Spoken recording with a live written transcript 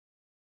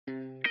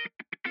Oh,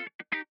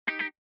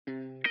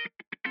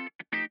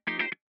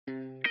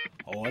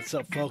 what's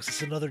up, folks?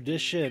 It's another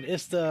edition.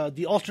 It's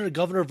the alternate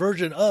governor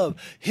version of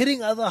Hitting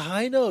the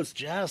High Notes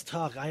Jazz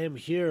Talk. I am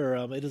here.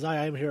 It is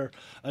I am here.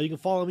 You can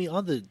follow me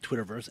on the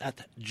Twitterverse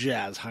at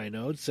Jazz High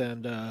Notes.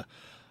 And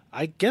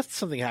I guess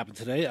something happened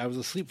today. I was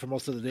asleep for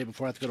most of the day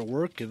before I had to go to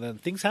work, and then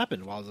things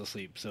happened while I was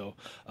asleep. So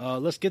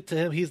let's get to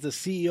him. He's the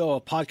CEO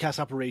of Podcast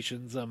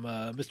Operations,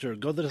 Mr.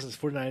 Go the Distance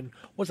 49.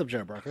 What's up,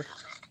 Jared Barker?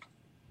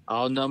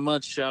 Oh, not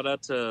much. Shout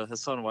out to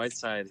Hassan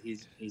Whiteside.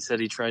 He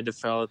said he tried to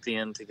foul at the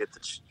end to get the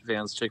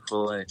fans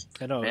Chick-fil-A.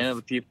 I know. Man of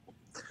the people.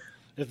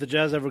 If the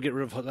Jazz ever get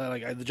rid of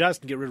the Jazz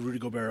can get rid of Rudy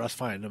Gobert, that's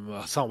fine.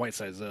 Hassan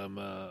Whiteside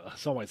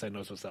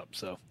knows what's up.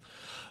 So,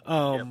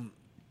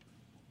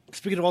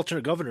 Speaking of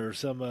alternate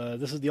governors,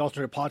 this is the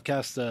alternate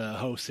podcast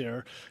host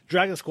here,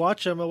 Dragon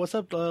Squatch. What's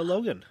up,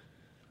 Logan?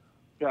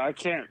 Yeah, I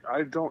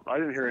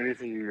didn't hear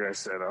anything you guys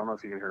said. I don't know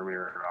if you can hear me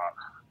or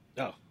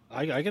not. Oh,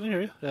 I can hear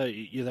you.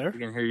 You there? I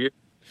can hear you.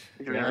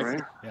 You can hear me?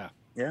 Yeah.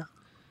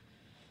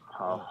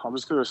 I'm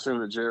just going to assume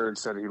that Jared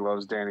said he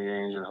loves Danny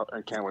Ainge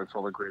and can't wait for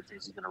all the great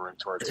things he's going to bring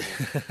to our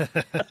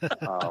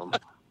team.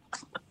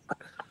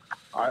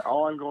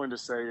 All I'm going to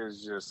say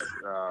is just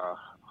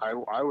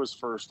I was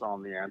first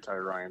on the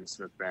anti-Ryan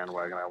Smith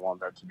bandwagon. I want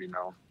that to be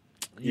known.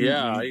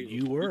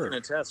 You were. You can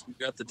attest. We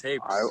got the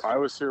tapes. I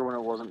was here when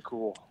it wasn't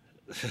cool.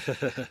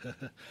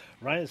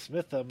 Ryan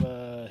Smith,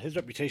 his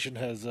reputation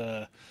has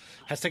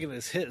taken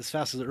his hit as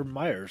fast as Urban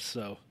Meyer's.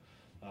 So,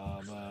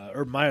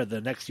 Urban Meyer,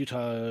 the next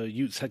Utah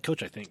Utes head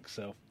coach, I think.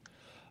 So,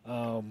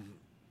 I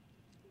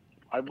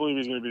believe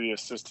he's going to be the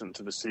assistant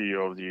to the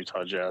CEO of the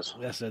Utah Jazz.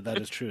 Yes, that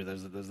is true.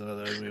 There's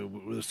another.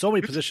 There's so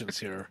many positions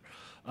here.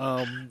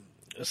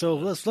 So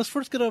let's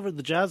first get over.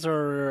 The Jazz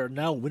are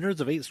now winners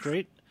of 8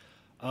 straight.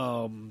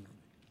 And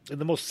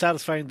the most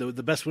satisfying,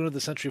 the best win of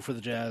the century for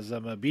the Jazz,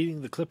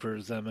 beating the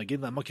Clippers,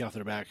 getting that monkey off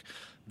their back.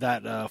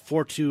 That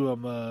 4-2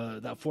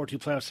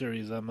 playoff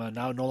series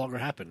now no longer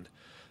happened.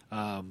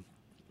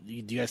 Do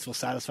you guys feel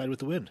satisfied with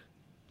the win?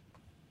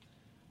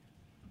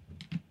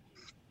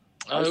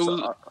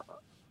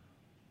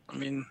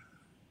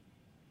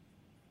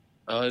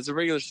 It's a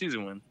regular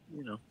season win,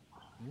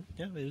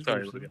 Yeah, it is.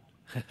 Sorry, Logan.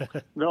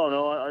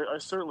 No, I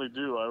certainly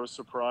do. I was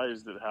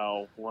surprised at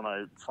how, when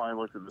I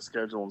finally looked at the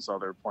schedule and saw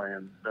they're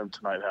playing them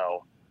tonight,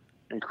 how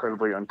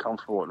incredibly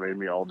uncomfortable it made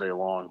me all day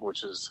long,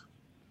 which is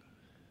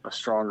a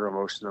stronger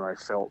emotion than I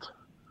felt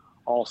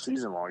all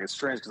season long. It's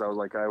strange because I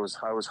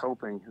was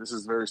hoping, this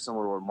is very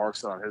similar to what Mark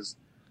said on his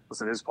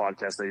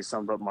podcast, that he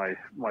summed up my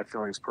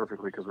feelings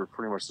perfectly because we're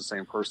pretty much the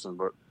same person.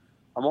 But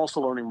I'm also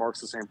learning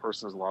Mark's the same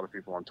person as a lot of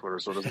people on Twitter,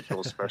 so it doesn't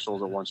feel as special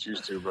as it once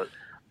used to. But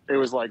it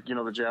was like,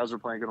 the Jazz are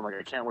playing good. I'm like,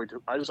 I can't wait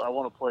to. I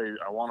want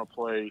to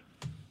play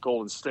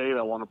Golden State.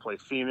 I want to play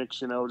Phoenix.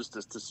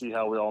 Just to see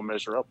how we all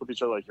measure up with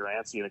each other. Like, you're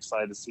antsy and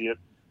excited to see it,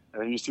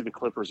 and then you see the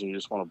Clippers and you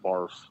just want to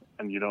barf,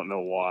 and you don't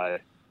know why.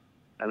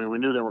 I mean, we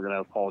knew they weren't going to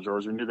have Paul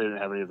George. We knew they didn't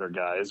have any of their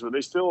guys, but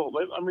they still.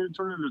 It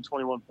turned into a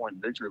 21-point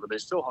victory, but they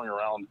still hung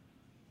around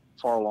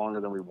far longer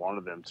than we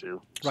wanted them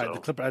to. Right, so.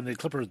 the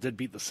Clippers did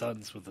beat the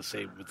Suns with the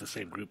same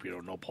group.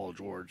 No Paul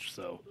George.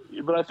 So,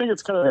 but I think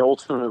it's kind of the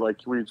ultimate. Like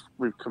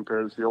we've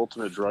compared it to the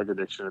ultimate drug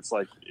addiction. It's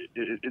like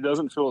it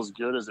doesn't feel as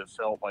good as it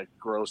felt like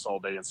gross all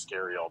day and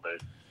scary all day.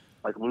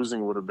 Like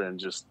losing would have been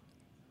just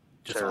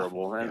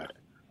terrible. Awful.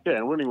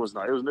 And winning was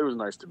nice. It was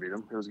nice to beat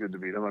them. It was good to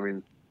beat them. I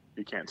mean,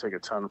 you can't take a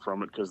ton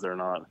from it because they're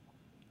not.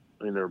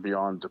 I mean, they're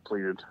beyond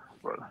depleted.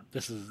 But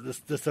this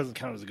doesn't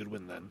count as a good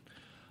win then.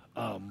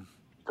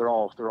 They're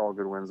all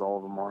good wins. All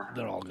of them are.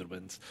 They're all good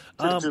wins.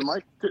 Did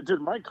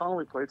Mike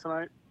Conley play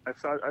tonight? I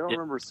don't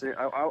remember seeing.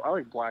 I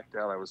like blacked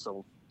out. I was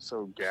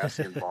so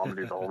gassy and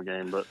vomity the whole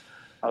game. But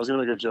I was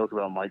gonna make a joke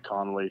about Mike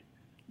Conley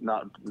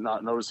not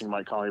noticing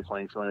Mike Conley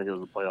playing, feeling like it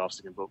was the playoffs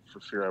again, but for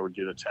fear I would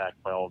get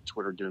attacked by all of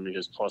Twitter giving me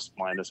his plus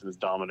minus and his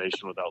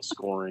domination without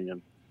scoring,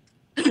 and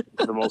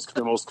the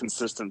most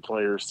consistent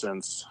player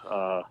since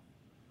I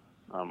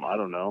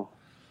don't know.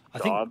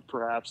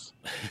 Perhaps.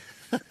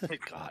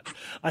 God,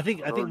 I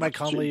think Mike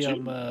Conley.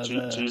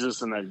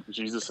 Jesus and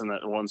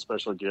that one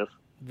special gift.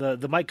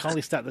 The Mike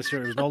Conley stat this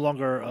year is no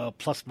longer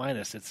plus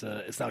minus. It's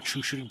now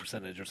true shooting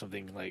percentage or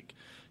something. Like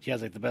he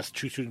has like the best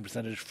true shooting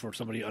percentage for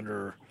somebody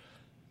under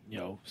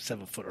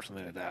 7 foot or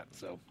something like that.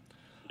 So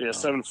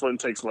 7 foot and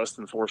takes less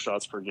than 4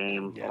 shots per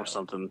game or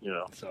something.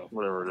 So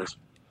whatever it is.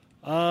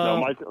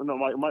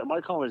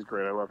 Mike Conley's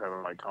great. I love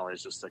having Mike Conley.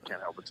 It's just I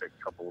can't help but take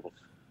a couple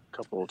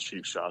little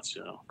cheap shots,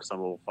 because I'm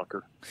a little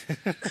fucker.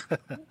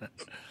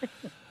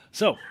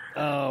 So,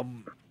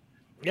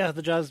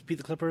 the Jazz beat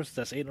the Clippers.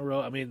 That's 8 in a row.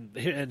 I mean,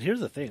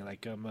 here's the thing: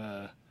 like,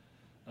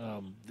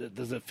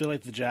 does it feel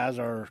like the Jazz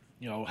are,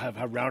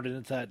 have rounded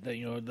into that?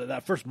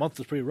 That first month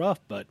was pretty rough,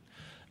 but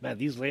man,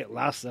 these the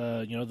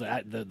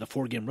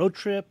 4-game road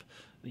trip,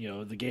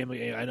 the game.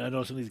 I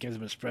know some of these games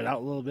have been spread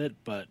out a little bit,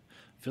 but it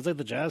feels like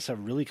the Jazz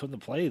have really come to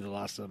play the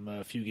last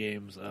few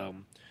games.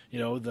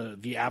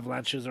 The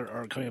Avalanches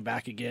are coming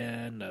back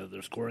again.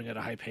 They're scoring at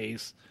a high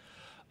pace.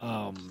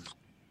 I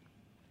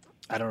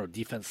don't know.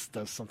 Defense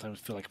does sometimes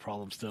feel like a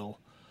problem still.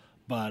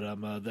 but I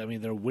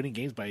mean, they're winning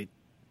games by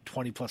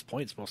 20 plus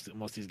points most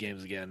of these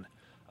games again.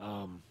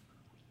 And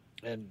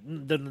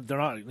they're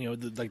not,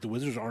 like the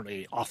Wizards aren't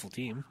a awful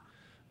team.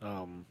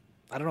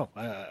 I don't know.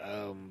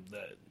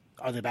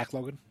 Are they back,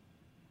 Logan?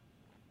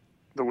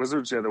 The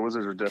Wizards, yeah, the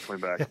Wizards are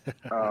definitely back.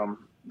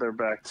 They're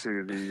back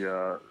to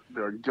the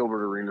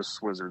Gilbert Arenas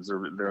Wizards.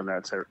 They're in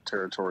that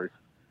territory.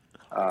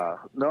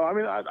 No, I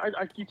mean,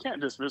 you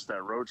can't dismiss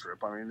that road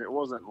trip. I mean, it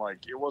wasn't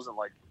like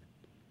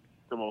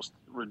the most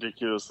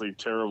ridiculously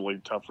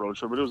terribly tough road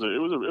trip, but it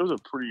was a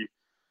pretty.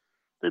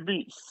 They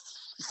beat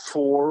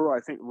four. I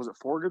think was it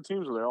four good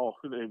teams? Or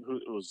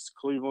it was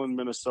Cleveland,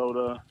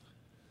 Minnesota.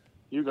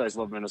 You guys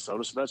love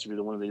Minnesota, so that should be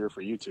the win of the year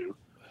for you two.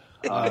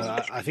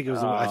 I think it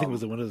was. I think it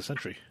was the win of the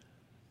century.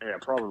 Yeah,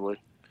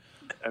 probably.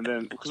 And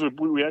then because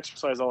we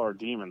exercised all our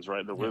demons,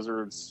 right? The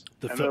Wizards.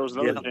 There was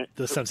another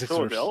the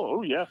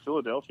 76ers.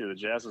 Philadelphia, the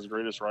Jazz's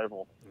greatest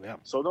rival. Yeah.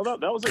 So no,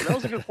 that was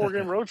a good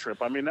 4-game road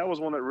trip. I mean, that was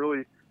one that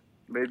really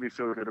made me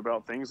feel good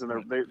about things. And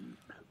I'm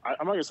not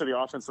gonna say the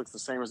offense looks the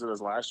same as it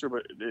does last year,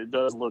 but it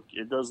does look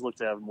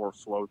to have more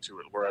flow to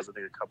it. Whereas I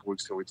think a couple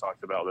weeks ago we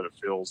talked about that it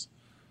feels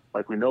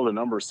like we know the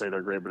numbers say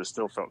they're great, but it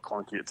still felt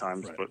clunky at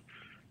times. Right. But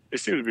they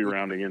seem to be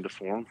rounding into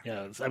form.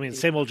 Yeah, I mean,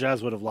 same old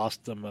Jazz would have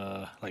lost them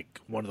like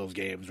one of those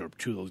games or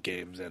two of those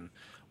games, and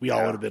we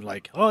all would have been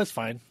like, "Oh, it's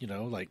fine,"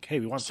 like, "Hey,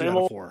 we want 3 out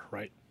of 4,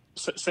 right?"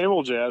 Same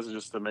old Jazz is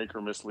just the make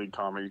or miss league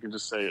comment. You can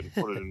just say it and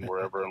put it in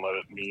wherever and let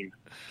it mean.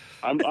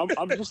 I'm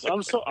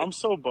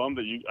so bummed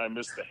that I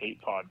missed the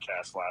hate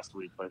podcast last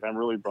week. Like, I'm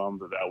really bummed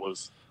that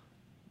was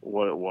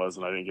what it was,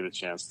 and I didn't get a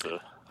chance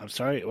to. I'm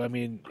sorry. I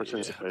mean,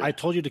 I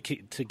told you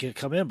to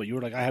come in, but you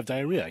were like, "I have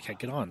diarrhea. I can't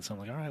get on." So I'm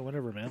like, "All right,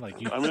 whatever, man." Like,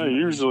 I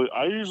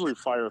usually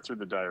fire through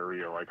the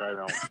diarrhea. Like, I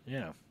don't.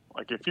 Yeah.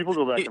 Like, if people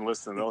go back and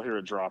listen, they'll hear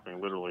it dropping.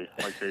 Literally,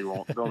 like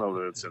they'll know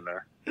that it's in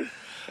there.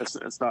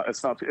 It's not.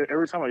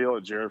 Every time I yell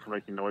at Jared for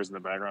making noise in the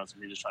background, it's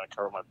me just trying to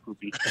cover my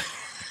poopy.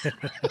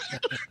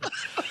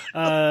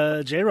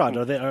 J-Rod,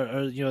 are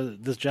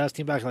this Jazz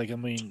team back? Like, I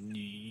mean,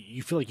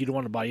 you feel like you don't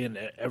want to buy in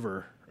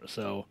ever.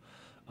 So,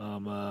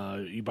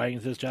 you buying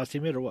into this Jazz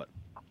teammate or what?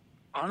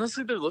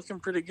 Honestly, they're looking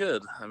pretty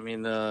good. I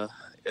mean,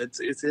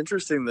 it's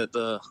interesting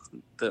that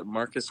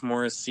Marcus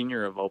Morris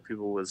Sr. of all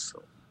people was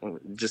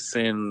just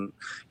saying,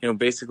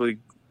 basically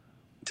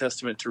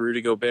testament to Rudy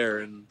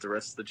Gobert and the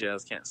rest of the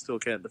Jazz still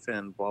can't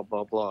defend, blah,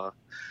 blah, blah.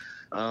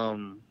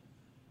 And,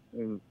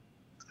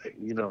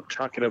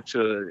 chalk it up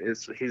to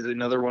he's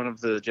another one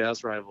of the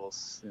Jazz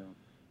rivals.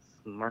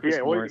 Marcus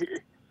Morris.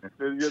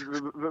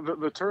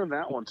 The turn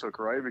that one took,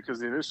 right?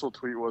 Because the initial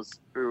tweet was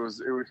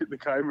the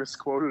guy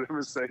misquoted him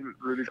as saying that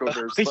Rudy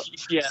Gobert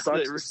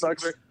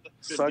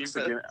sucks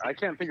again. I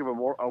can't think of a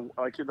more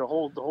like the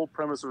whole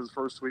premise of his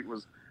first tweet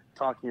was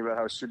talking about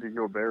how shitty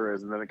Gobert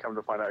is, and then it come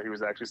to find out he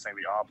was actually saying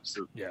the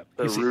opposite. Yeah,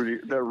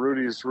 that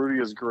Rudy is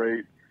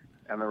great,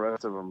 and the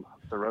rest of them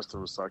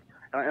suck.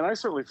 And I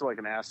certainly feel like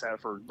an asshat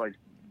for like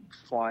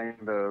flying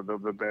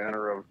the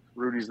banner of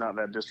Rudy's not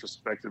that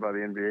disrespected by the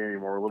NBA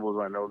anymore. Little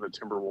as I know that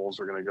Timberwolves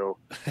are going to go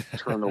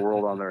turn the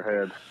world on their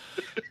head.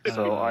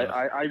 So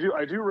I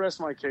do rest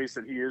my case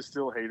that he is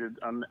still hated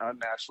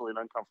unnaturally and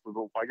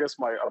uncomfortable. I guess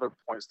my other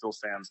point still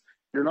stands.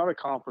 You're not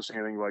accomplishing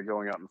anything by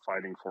going out and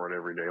fighting for it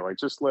every day. Like,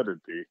 just let it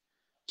be.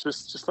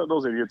 Just let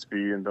those idiots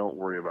be and don't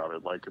worry about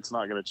it. Like, it's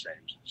not going to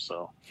change.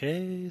 So.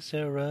 Hey,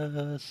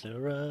 Sarah,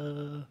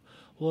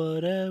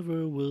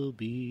 whatever will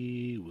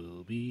be,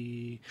 will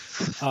be.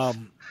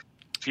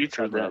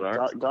 Future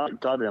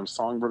goddamn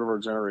songbird of our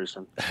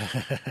generation.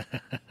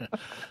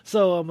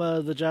 So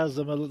the Jazz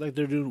look like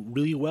they're doing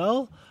really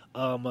well.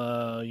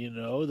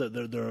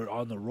 That they're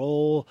on the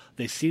roll.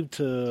 They seem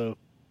to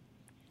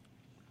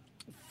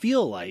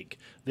feel like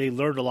they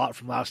learned a lot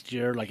from last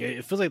year. Like,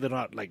 it feels like they're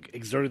not like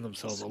exerting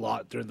themselves a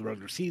lot during the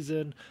regular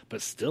season,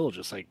 but still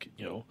just like,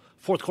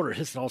 fourth quarter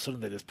hits and all of a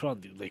sudden they just put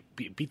on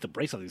beat the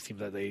brakes on these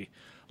teams that they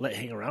let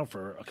hang around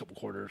for a couple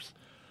quarters.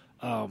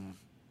 There's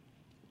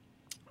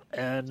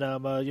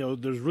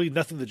really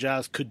nothing the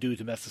Jazz could do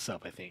to mess this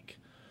up, I think.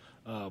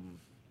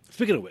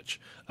 Speaking of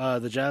which,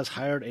 the Jazz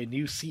hired a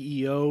new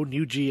CEO,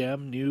 new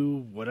GM, new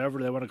whatever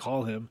they want to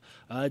call him,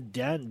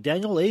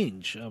 Daniel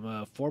Ainge,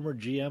 former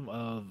GM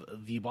of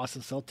the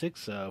Boston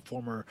Celtics,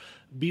 former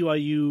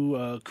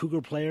BYU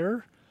Cougar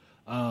player.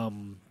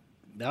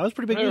 That was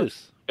pretty big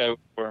news. What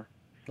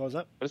was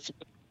that?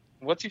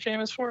 What's he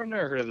famous for? I've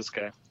never heard of this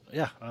guy.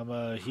 Yeah,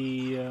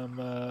 he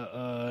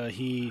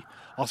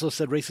also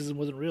said racism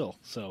wasn't real.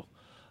 So,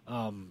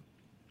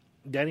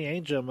 Danny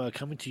Ainge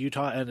coming to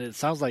Utah, and it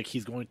sounds like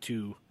he's going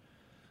to.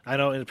 I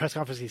know in the press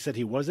conference he said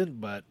he wasn't,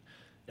 but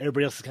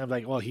everybody else is kind of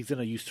like, well, he's going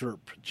to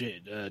usurp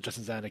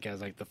Justin Zanuck as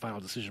like the final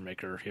decision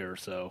maker here.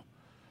 So,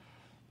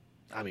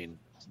 I mean,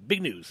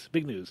 big news.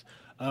 Danny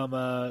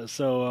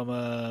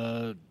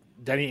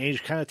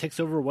Ainge kind of takes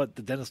over what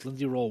the Dennis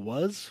Lindsey role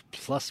was,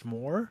 plus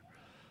more.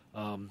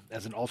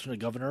 As an alternate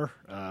governor,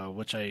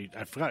 which I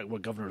forgot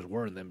what governors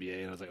were in the NBA,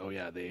 and I was like, oh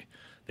yeah, they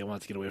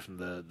wanted to get away from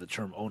the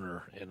term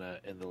owner in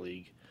the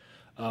league.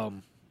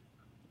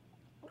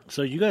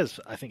 So you guys,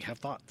 I think, have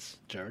thoughts,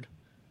 Jared.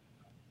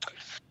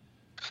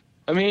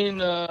 I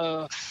mean,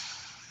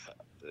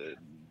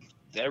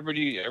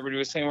 everybody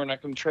was saying we're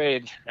not going to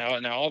trade.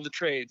 Now all the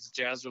trades,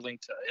 Jazz are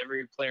linked to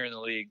every player in the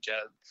league.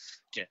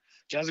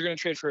 Jazz are going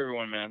to trade for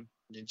everyone, man.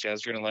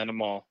 Jazz are going to land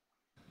them all.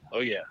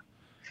 Oh yeah,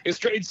 it's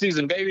trade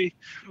season, baby.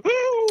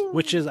 Woo!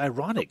 Which is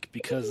ironic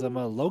because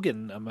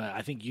Logan,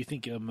 I think you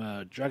think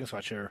Dragon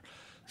Swatch here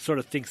sort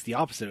of thinks the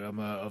opposite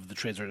of the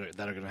trades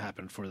that are going to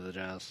happen for the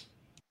Jazz.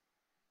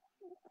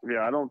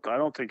 Yeah, I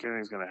don't think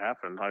anything's going to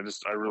happen. I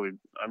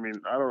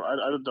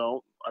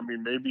don't. I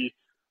mean, maybe.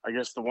 I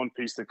guess the one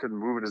piece that couldn't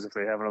move it is if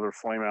they have another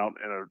flame out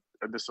in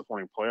a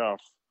disappointing playoff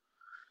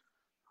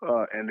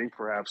ending.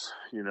 Perhaps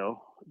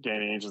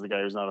Danny Ainge is the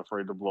guy who's not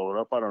afraid to blow it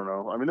up. I don't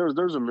know. I mean,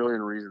 there's a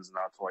million reasons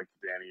not to like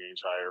the Danny Ainge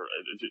hire.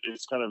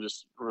 It's kind of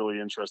just really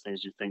interesting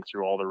as you think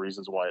through all the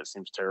reasons why it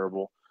seems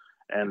terrible.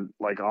 And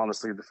like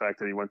honestly, the fact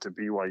that he went to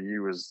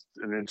BYU is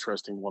an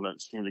interesting one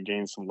that seemed to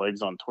gain some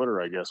legs on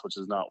Twitter, I guess, which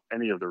is not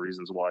any of the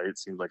reasons why it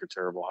seems like a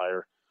terrible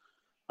hire.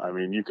 I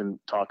mean, you can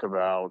talk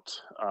about.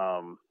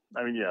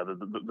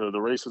 The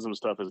racism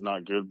stuff is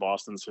not good.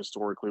 Boston's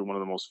historically one of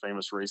the most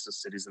famous racist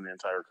cities in the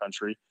entire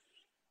country.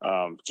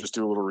 Just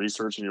do a little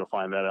research and you'll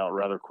find that out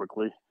rather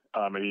quickly.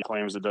 And he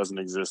claims it doesn't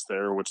exist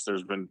there, which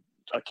there's been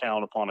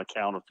account upon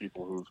account of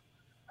people who've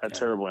had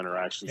terrible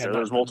interactions there.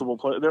 There's multiple.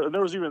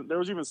 There was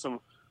even some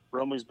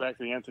rumblings back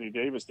to the Anthony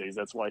Davis days.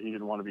 That's why he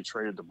didn't want to be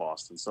traded to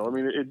Boston. So I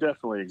mean, it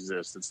definitely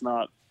exists. It's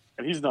not,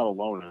 and he's not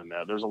alone in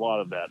that. There's a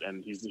lot of that,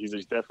 and he's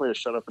definitely a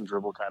shut up and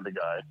dribble kind of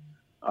guy.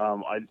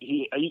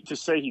 To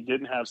say he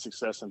didn't have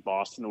success in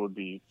Boston would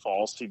be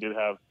false. He did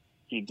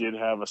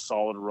have a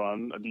solid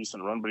run, a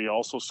decent run, but he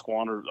also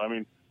squandered. I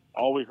mean,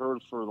 all we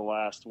heard for the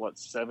last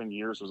 7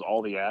 years was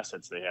all the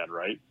assets they had,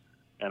 right,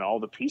 and all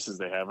the pieces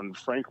they have. And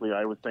frankly,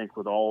 I would think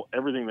with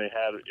everything they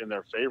had in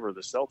their favor, the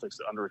Celtics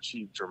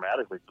underachieved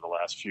dramatically for the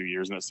last few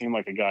years, and it seemed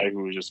like a guy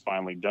who was just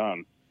finally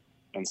done.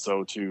 And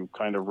so to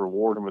kind of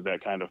reward him with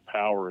that kind of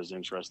power is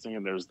interesting.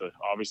 And there's a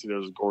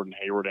Gordon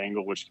Hayward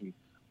angle, which can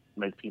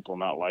make people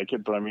not like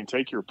it. But I mean,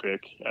 take your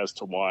pick as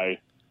to why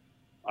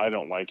I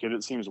don't like it.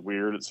 It seems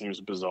weird. It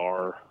seems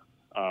bizarre.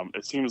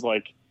 It seems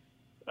like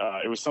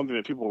it was something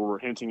that people were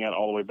hinting at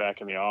all the way back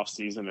in the off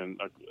season.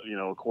 And,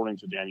 according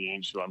to Danny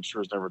Ainge, who I'm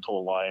sure has never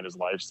told a lie in his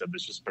life, said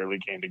this just barely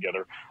came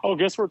together. Oh,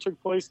 guess where it took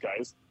place,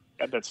 guys?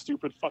 At that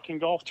stupid fucking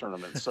golf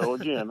tournament. So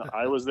again,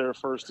 I was there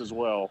first as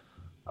well.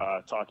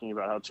 Talking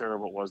about how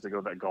terrible it was to go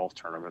to that golf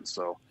tournament.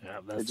 So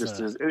it just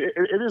is.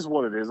 It is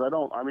what it is. I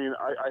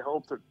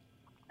hope that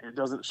it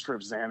doesn't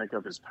strip Zanuck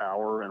of his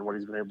power and what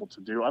he's been able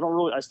to do.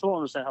 I still don't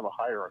understand how the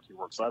hierarchy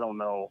works. I don't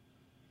know.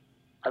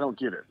 I don't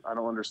get it. I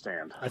don't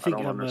understand. I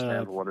don't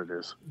understand what it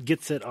is.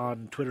 Gets it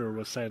on Twitter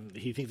was saying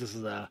he thinks this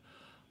is a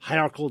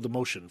hierarchical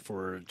demotion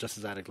for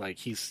Justin Zanuck. Like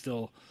he's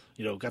still,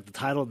 got the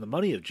title and the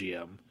money of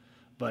GM,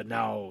 but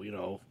now,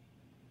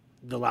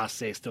 the last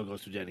say still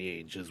goes to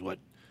Danny Ainge is what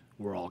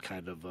we're all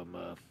kind of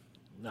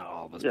not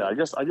all of us. Yeah, I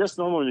guess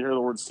normally when you hear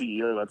the word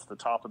CEO, that's the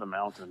top of the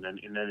mountain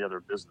in any other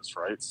business,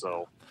 right?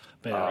 So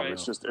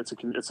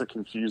it's a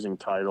confusing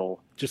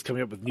title. Just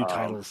coming up with new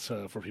titles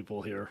for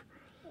people here.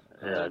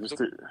 Yeah,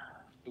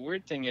 the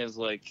weird thing is,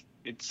 like,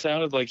 it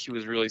sounded like he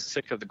was really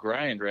sick of the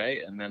grind,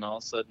 right? And then all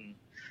of a sudden,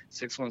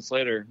 6 months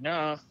later,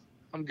 nah,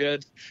 I'm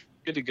good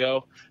to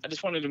go. I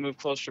just wanted to move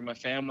closer to my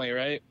family,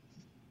 right?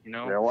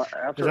 Yeah, well,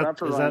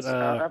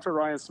 after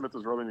Ryan Smith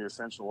was rubbing the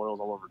essential oils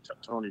all over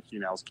Tony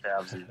Finau's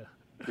calves,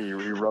 he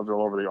rubbed it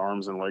all over the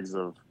arms and legs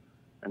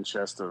and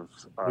chest of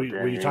Danny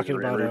were you talking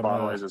Ainge,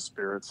 about his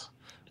spirits.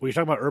 Were you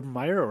talking about Urban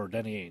Meyer or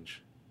Danny Ainge?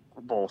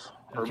 Both.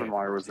 Okay. Urban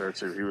Meyer was there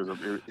too.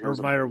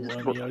 Urban Meyer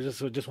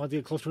just wanted to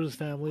get closer to his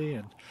family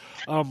and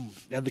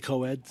the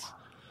co-eds.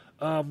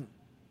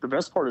 The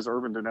best part is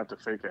Urban didn't have to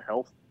fake a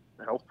health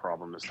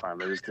problem this time.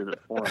 They just did it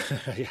for him.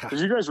 Yeah. Did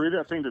you guys read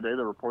that thing today?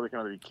 The report that came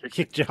out that he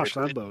kicked Josh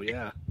Lambo.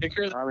 Yeah.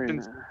 I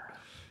mean,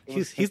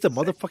 he's the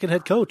motherfucking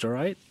head coach. All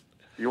right.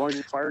 You want to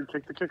get fired?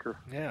 Kick the kicker.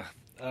 Yeah.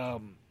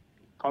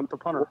 Punt the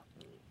punter.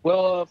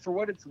 Well, for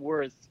what it's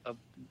worth,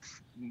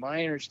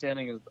 my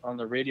understanding is on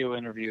the radio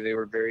interview, they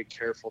were very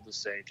careful to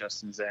say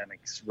Justin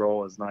Zanuck's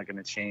role is not going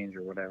to change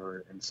or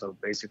whatever. And so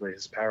basically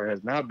his power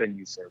has not been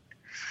usurped.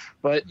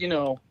 But,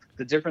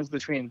 the difference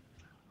between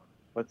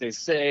what they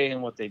say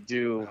and what they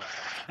do.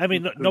 I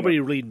mean, nobody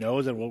really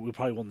knows, and we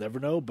probably will never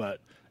know. But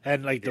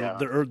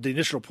the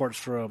initial reports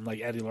from like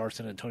Andy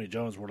Larson and Tony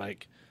Jones were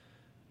like,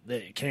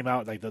 they came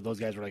out like those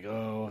guys were like,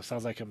 oh, it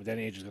sounds like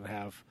Danny Ainge is going to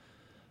have.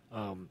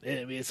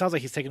 It sounds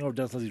like he's taking over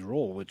Dennis Lindsey's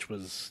role, which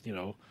was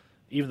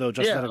even though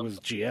Justin Zanuck was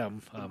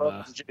GM.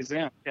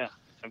 Yeah.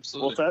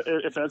 Absolutely. Well,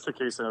 if that's the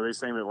case, then are they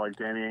saying that like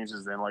Danny Ainge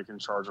is then like in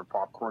charge of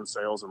popcorn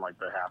sales and like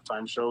the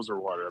halftime shows or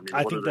what? I mean,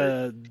 I think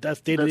that's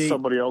day-to-day. That's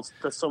somebody else.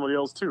 That's somebody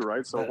else too,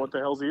 right? So what the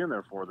hell's he in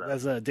there for then?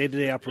 That's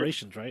day-to-day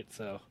operations, right?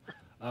 So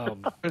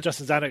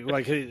Justin Zanuck,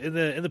 like in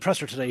the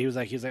presser today, he was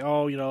like,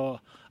 oh,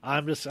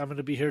 I'm going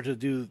to be here to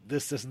do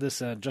this, and this,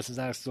 and Justin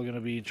Zanuck's still going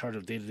to be in charge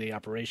of day-to-day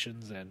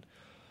operations. And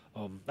I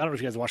don't know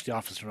if you guys watched The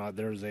Office or not.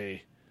 There's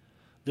a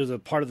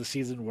part of the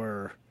season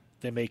where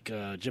they make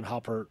Jim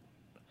Halpert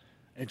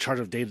in charge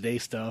of day-to-day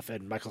stuff,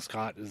 and Michael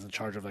Scott is in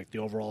charge of like the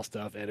overall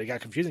stuff, and it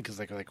got confusing because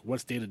like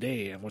what's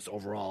day-to-day and what's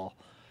overall,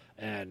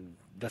 and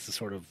that's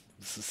sort of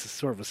a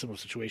similar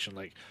situation.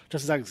 Like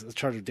Justin Zanuck is in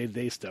charge of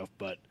day-to-day stuff,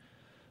 but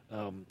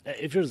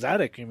if you're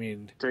Zanuck, I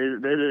mean,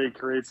 day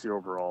creates the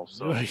overall.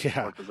 So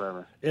yeah, what does that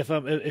mean?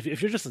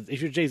 If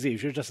you're Jay-Z,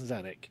 if you're Justin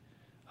Zanuck,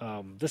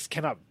 this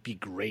cannot be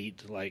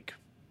great. Like,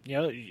 you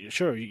know,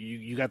 sure,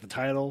 you got the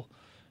title,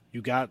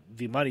 you got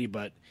the money,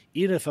 but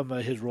even if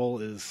his role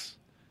is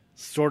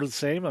sort of the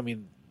same, I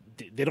mean,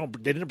 they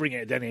didn't bring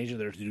Danny Ainge in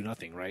there to do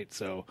nothing, right?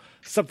 So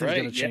something's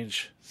going to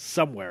change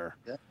somewhere.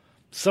 Yeah.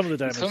 Some of the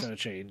dynamics going to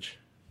change.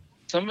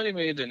 Somebody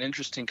made an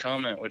interesting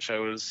comment, which I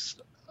was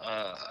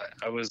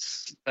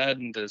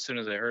saddened as soon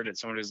as I heard it.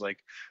 Somebody was like,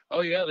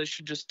 "Oh yeah, they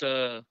should just,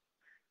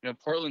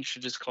 Portland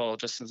should just call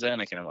Justin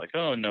Zanuck," and I'm like,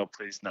 "Oh no,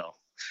 please no."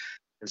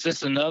 It's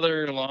just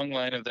another long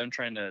line of them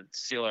trying to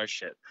steal our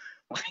shit.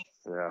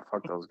 Yeah,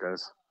 fuck those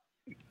guys.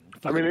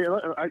 I mean,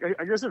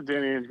 I guess if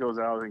Danny Ainge goes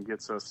out and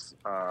gets us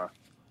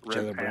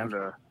Red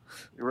Panda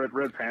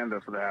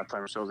for the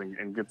halftime shows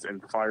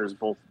and fires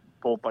both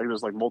like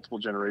there's like multiple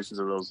generations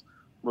of those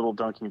little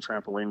dunking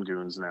trampoline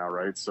goons now,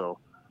 right? So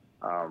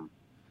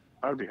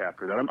I'd be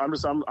happy with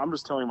that. I'm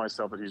just telling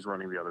myself that he's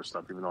running the other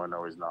stuff, even though I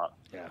know he's not.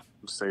 Yeah,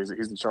 he's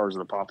in charge of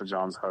the Papa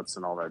John's huts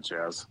and all that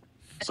jazz.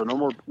 So no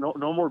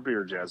more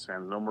beer, Jazz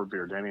fans. No more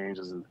beer. Danny Ainge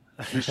is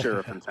the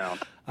sheriff in town.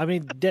 I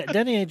mean,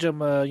 Danny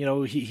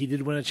Ainge, he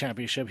did win a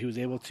championship. He was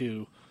able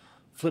to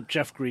flip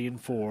Jeff Green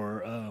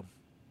for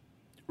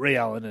Ray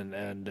Allen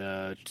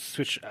and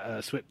switch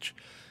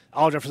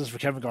Al Jefferson for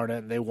Kevin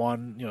Garnett, and they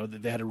won. You know,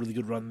 they had a really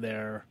good run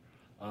there.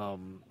 I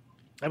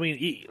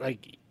mean,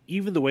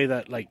 even the way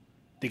that like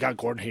they got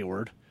Gordon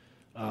Hayward,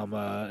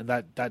 and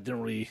that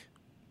didn't really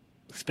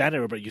expand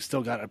everywhere, but you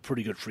still got a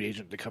pretty good free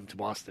agent to come to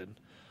Boston.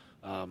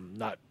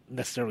 Not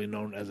necessarily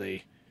known as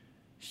a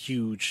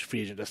huge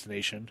free agent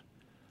destination.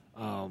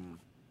 No,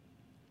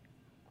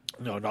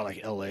 not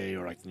like LA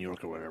or like New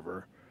York or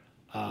whatever.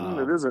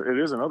 It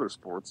is in other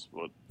sports,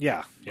 but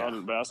not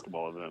in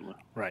basketball, evidently.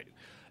 Right.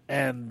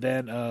 And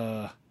then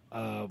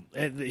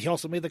and he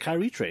also made the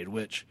Kyrie trade,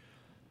 which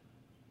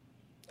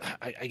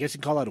I guess you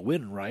can call that a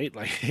win, right?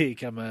 Like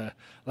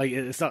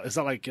it's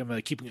not like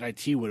keeping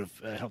IT would have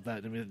helped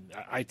that. I mean,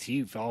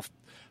 IT fell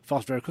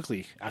off very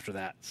quickly after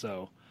that.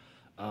 So.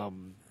 That's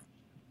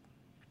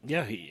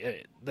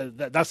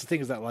the thing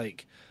is that a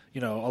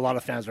lot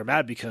of fans are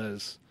mad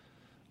because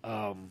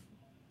Danny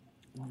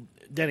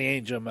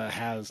Ainge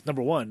has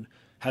number one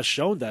has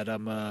shown that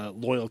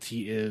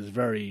loyalty is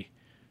very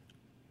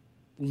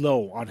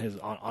low on his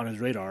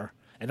radar,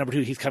 and number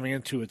two, he's coming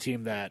into a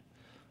team that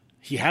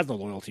he has no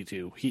loyalty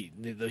to. He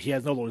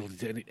has no loyalty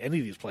to any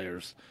of these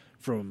players,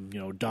 from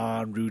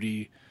Don,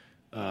 Rudy,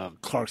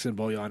 Clarkson,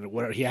 Bojan,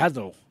 whatever. He has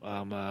no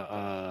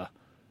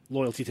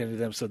loyalty to any of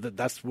them. So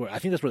that's where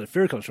the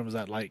fear comes from, is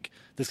that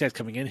this guy's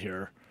coming in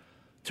here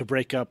to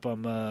break up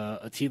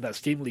a team that's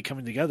seemingly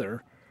coming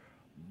together.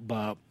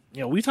 But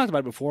we talked about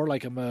it before.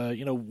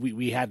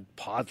 We had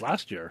pods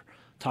last year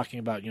talking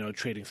about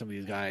trading some of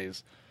these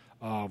guys.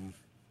 And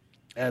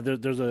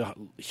there's a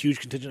huge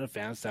contingent of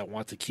fans that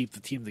want to keep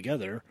the team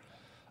together.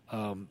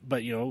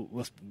 But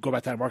let's go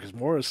back to that Marcus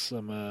Morris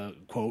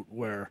quote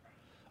where.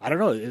 I don't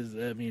know.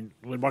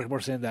 When Marcus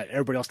Morris saying that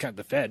everybody else can't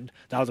defend,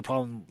 that was a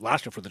problem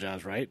last year for the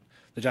Jazz, right?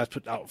 The Jazz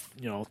put out,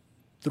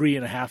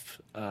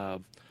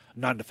 3.5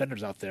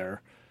 non-defenders out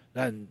there.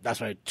 Then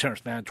that's why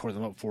Terrence Mann tore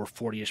them up for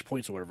 40-ish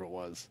points or whatever it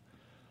was.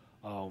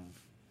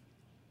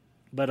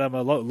 But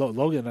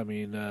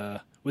Logan,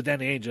 with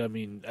Danny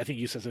Ainge, I think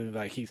you said something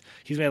like he's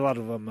made a lot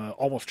of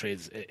almost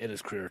trades in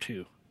his career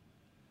too.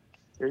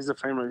 He's a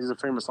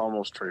famous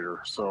almost trader.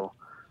 So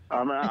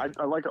I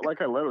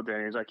like I led with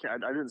Danny Ainge. I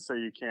didn't say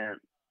you can't.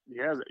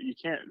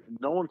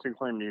 No one can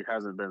claim he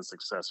hasn't been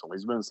successful.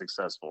 He's been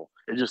successful.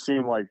 It just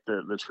seemed like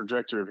the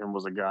trajectory of him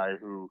was a guy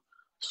who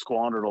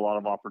squandered a lot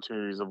of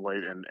opportunities of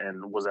late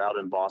and was out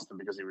in Boston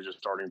because he was just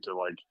starting to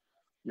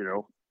he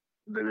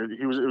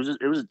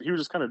was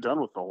just kind of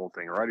done with the whole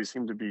thing, right? He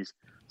seemed to be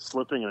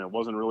slipping, and it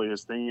wasn't really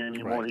his thing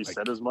anymore. Right, he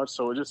said as much,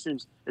 so it just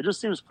seems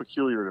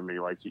peculiar to me.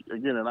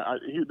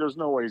 There's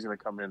no way he's going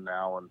to come in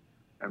now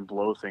and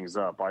blow things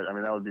up. I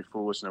mean, that would be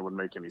foolish and it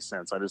wouldn't make any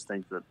sense. I just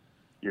think that,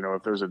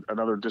 if there's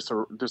another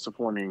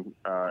disappointing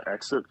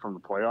exit from the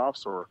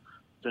playoffs or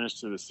finish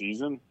to the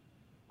season,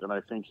 then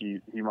I think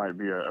he might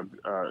be an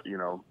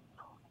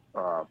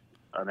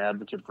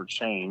advocate for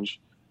change.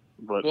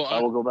 But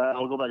I will go back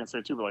and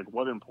say too, but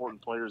what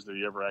important players did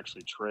he ever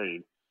actually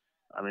trade?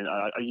 I mean,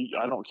 I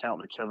don't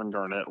count the Kevin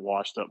Garnett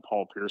washed up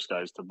Paul Pierce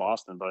guys to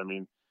Boston, but I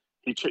mean,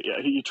 he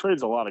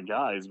trades a lot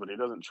lot, but he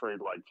doesn't trade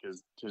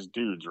his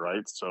dudes,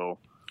 right? So.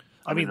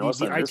 The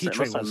IT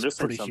trade was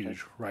pretty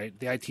huge, right?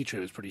 The IT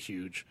trade was pretty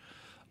huge,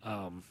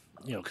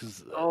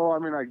 because.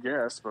 I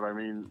guess, but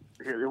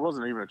it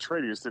wasn't even a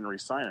trade. He just didn't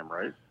re-sign him,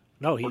 right?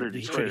 No, he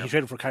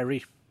traded for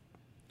Kyrie.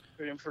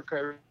 Traded him for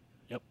Kyrie.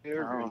 Yep.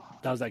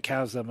 That was that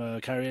Cavs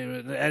Kyrie,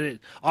 and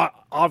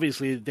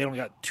obviously they only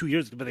got 2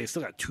 years, but they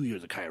still got 2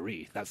 years of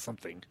Kyrie. That's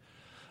something.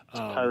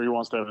 Kyrie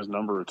wants to have his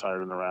number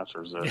retired in the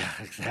Raptors. Yeah,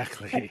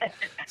 exactly.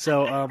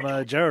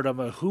 So, Jared,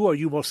 who are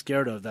you most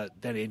scared of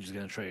that Danny Ainge is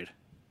going to trade?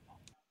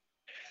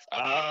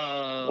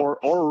 Or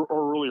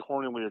really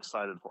hornily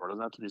excited for it. It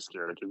doesn't have to be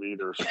scared. It can be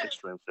either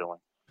extreme feeling.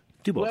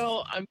 Do both.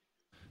 Well, I'm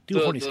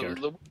horny scared.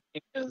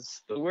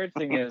 The weird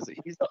thing is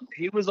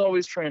he was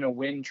always trying to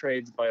win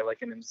trades by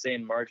like an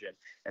insane margin,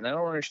 and I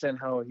don't understand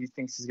how he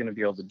thinks he's going to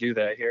be able to do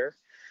that here.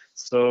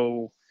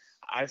 So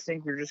I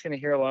think we're just going to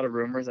hear a lot of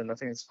rumors, and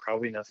nothing's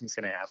going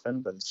to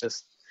happen. But it's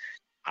just,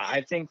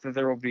 I think that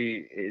there will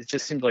be. It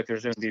just seems like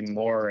there's going to be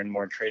more and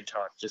more trade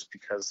talk, just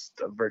because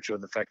of virtue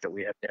of the fact that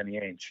we have Danny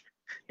Ainge.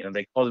 You know,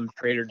 they called him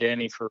Trader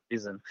Danny for a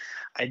reason.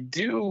 I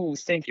do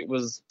think it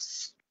was.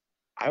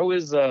 I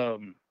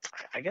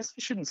guess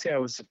I shouldn't say I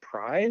was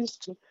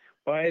surprised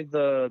by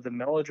the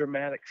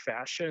melodramatic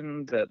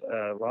fashion that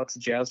lots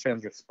of Jazz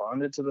fans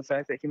responded to the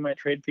fact that he might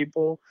trade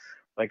people.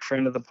 Like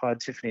friend of the pod,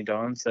 Tiffany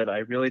Dawn, said, I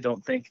really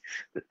don't think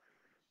that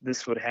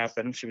this would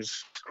happen. She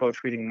was quote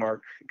tweeting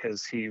Mark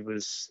because he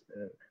was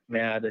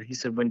mad. He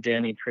said, when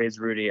Danny trades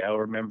Rudy, I'll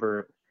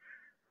remember,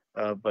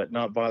 but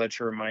not bother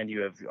to remind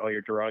you of all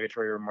your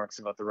derogatory remarks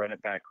about the Run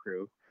It Back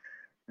crew.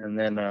 And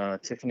then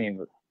Tiffany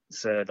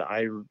said,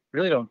 I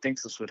really don't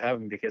think this would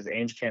happen because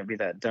Ainge can't be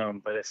that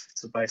dumb, but if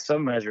it's by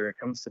some measure it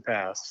comes to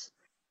pass,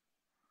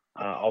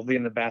 I'll be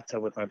in the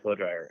bathtub with my blow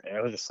dryer. And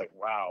I was just like,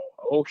 wow,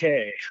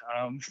 okay.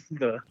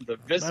 The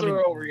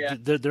visceral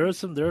reaction. There is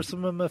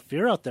some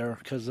fear out there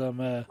because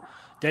Danny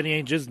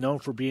Ainge is known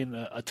for being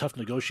a tough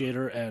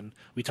negotiator, and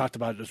we talked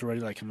about this already.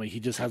 Like, he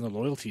just has no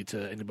loyalty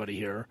to anybody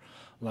here.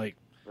 Like,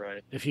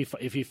 right. If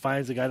he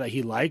finds a guy that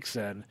he likes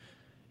and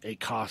it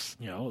costs,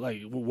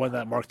 like one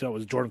that Mark threw out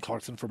was Jordan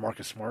Clarkson for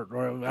Marcus Smart,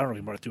 or I don't know if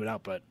he Mark threw it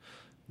out, but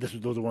those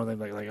are one of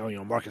them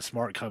like Marcus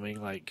Smart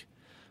coming, like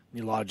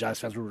a lot of Jazz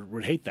fans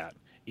would hate that,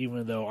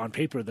 even though on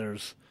paper there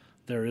is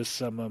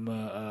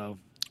some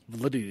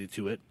validity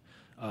to it,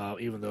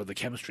 even though the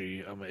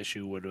chemistry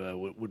issue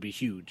would be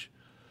huge.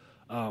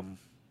 Yeah,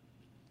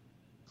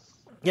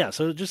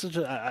 so just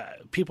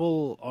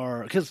people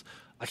are, because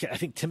I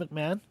think Tim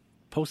McMahon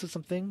posted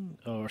something,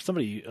 or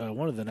somebody,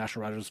 one of the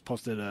national writers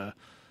posted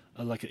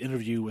like an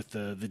interview with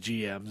the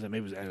GMs, and maybe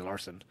it was Andy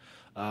Larson,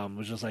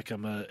 was just like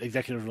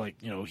executive, like,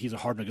 he's a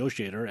hard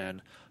negotiator,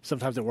 and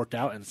sometimes it worked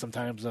out, and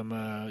sometimes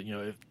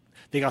if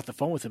they got off the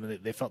phone with him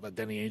and they felt that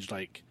Danny Ainge,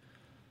 like,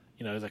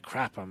 it was like,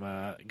 crap,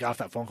 got off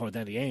that phone call with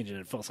Danny Ainge, and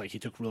it felt like he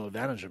took real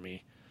advantage of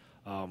me.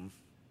 Wow.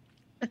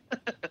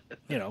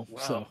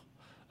 So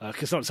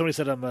because somebody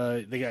said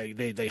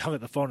they hung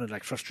up the phone in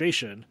like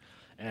frustration.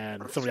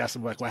 And somebody asked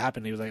him, like, what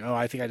happened? He was like,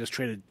 I think I just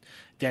traded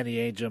Danny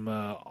Ainge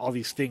all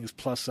these things,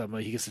 plus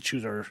he gets to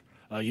choose our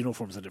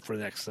uniforms for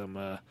the next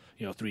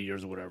 3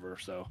 years or whatever.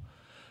 So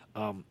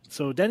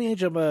Danny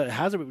Ainge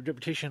has a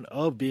reputation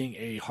of being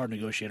a hard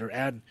negotiator,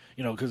 and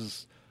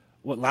because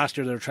last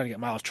year they were trying to get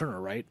Miles Turner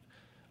right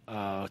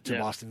to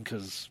Boston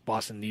because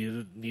Boston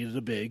needed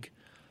a big,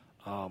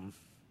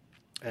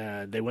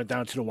 and they went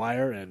down to the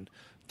wire, and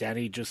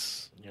Danny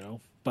just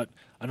But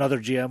another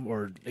GM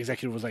or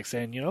executive was like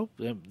saying,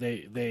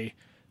 they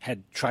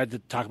had tried to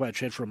talk about a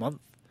trade for a month.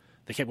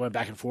 They kept going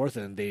back and forth,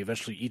 and they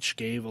eventually each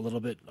gave a little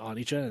bit on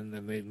each end, and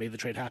then they made the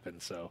trade happen.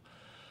 So,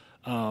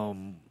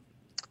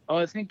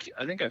 I think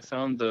I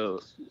found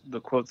the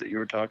quote that you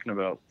were talking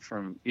about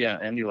from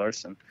Andy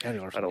Larson. Andy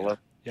Larson,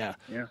 yeah.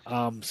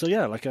 So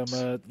yeah, like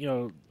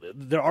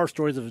there are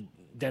stories of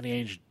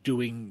Danny Ainge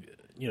doing,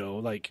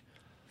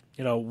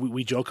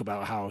 we joke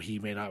about how he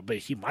may not, but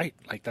he might.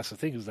 Like, that's the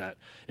thing, is that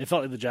it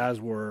felt like the Jazz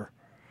were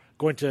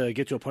going to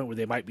get to a point where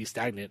they might be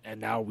stagnant,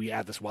 and now we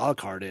add this wild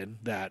card in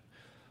that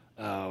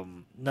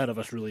none of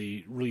us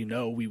really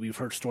know. We've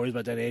heard stories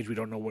about Danny Ainge. We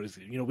don't know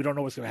we don't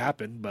know what's going to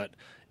happen, but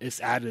it's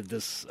added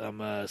this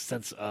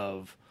sense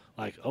of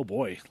like, oh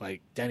boy,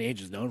 like Danny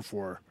Ainge is known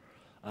for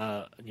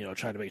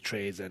trying to make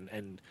trades,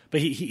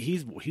 but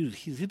he's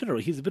been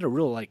a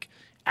real like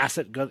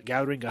asset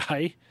gathering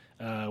guy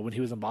when he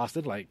was in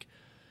Boston, like.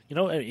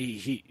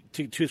 He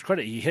to his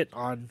credit, he hit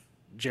on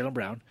Jaylen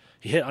Brown.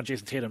 He hit on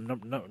Jason Tatum,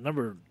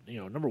 number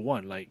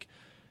one. Like,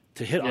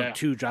 to hit on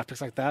 2 draft picks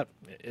like that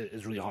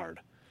is really hard.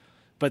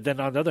 But then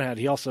on the other hand,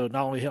 he also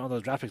not only hit on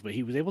those draft picks, but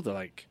he was able to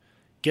like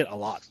get a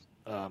lot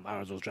out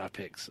of those draft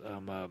picks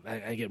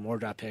and get more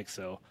draft picks.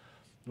 So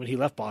when he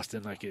left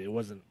Boston, like, it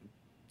wasn't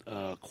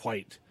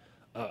quite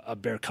a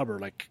bare cover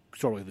like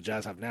sort of like the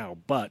Jazz have now.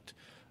 But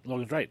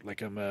Logan's right.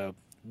 Like,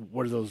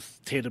 what do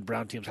those Tatum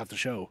Brown teams have to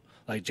show?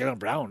 Like Jaylen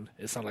Brown,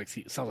 it sounds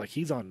like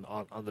he's on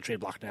the trade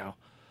block now,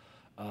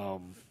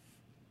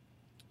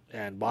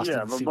 and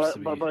Boston seems to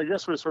be. But I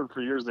guess we've heard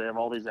for years they have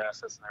all these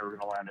assets and they were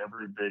going to land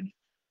every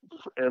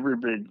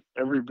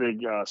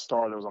big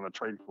star that was on the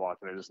trade block,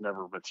 and they just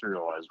never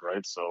materialized,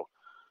 right? So,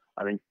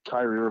 I mean,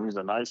 Kyrie Irving's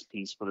a nice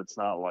piece, but it's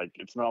not what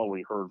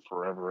we heard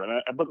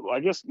forever. But I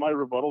guess my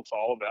rebuttal to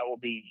all of that will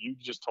be, you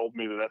just told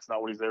me that that's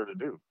not what he's there to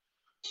do.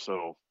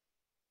 So.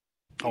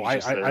 I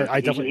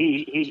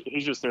definitely.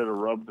 He's just there to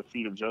rub the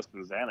feet of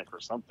Justin Zanuck or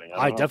something.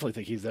 I definitely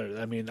think he's there.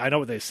 I mean, I know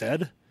what they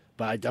said,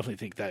 but I definitely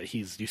think that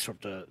he's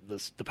usurped the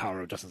power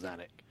of Justin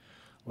Zanuck.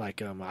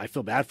 Like, I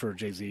feel bad for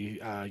Jay-Z,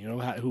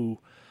 who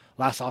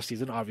last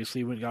offseason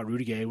obviously went and got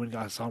Rudy Gay, went and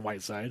got Hassan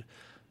Whiteside.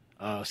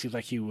 Seems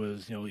like he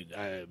was,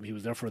 he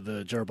was there for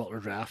the Jared Butler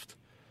draft.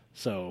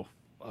 So,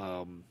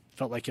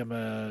 felt like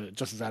Justin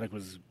Zanuck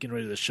was getting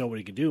ready to show what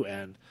he could do,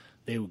 and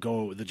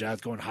the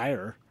Jazz go and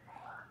hire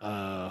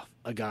a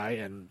guy,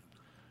 and,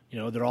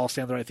 they're all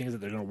saying the right things, that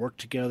they're going to work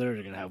together,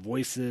 they're going to have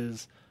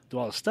voices, do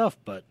all this stuff,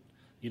 but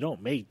you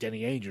don't make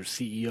Danny Ainge your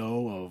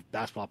CEO of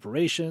basketball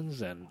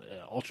operations and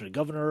alternate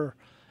governor,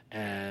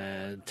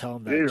 and tell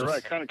him that. Yeah, you're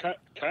right.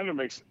 Kind of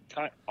makes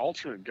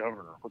alternate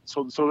governor.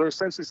 So they're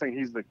essentially saying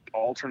he's the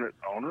alternate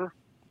owner.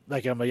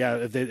 Like, if they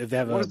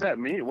have what does that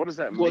mean? What does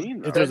that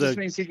mean? That just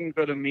means he can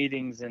go to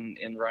meetings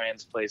in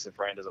Ryan's place if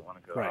Ryan doesn't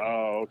want to go. Right.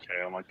 Oh,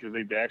 okay. I'm like,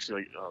 they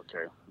actually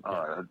okay.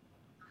 All right.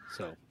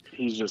 So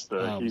he's just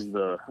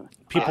the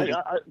people.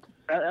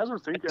 As we're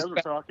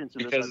talking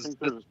through this, I think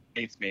there's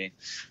hates me.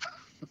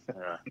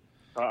 Yeah,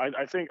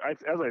 I think as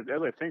I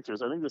think through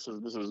this, I think this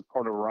is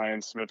part of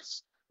Ryan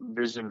Smith's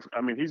vision.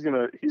 I mean, he's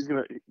gonna.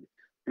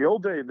 The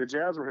old day, the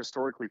Jazz were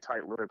historically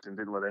tight-lipped and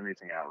didn't let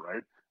anything out,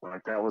 right?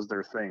 Like, that was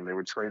their thing. They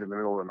would trade in the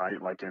middle of the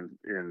night, like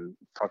in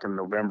fucking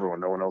November when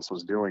no one else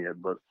was doing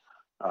it. But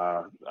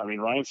I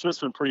mean, Ryan Smith's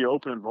been pretty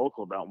open and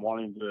vocal about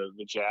wanting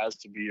the Jazz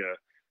to be a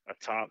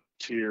top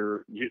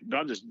tier,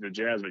 not just the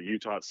Jazz, but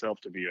Utah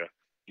itself to be a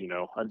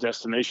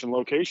destination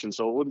location.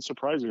 So it wouldn't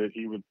surprise me that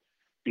he would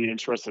be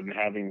interested in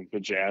having the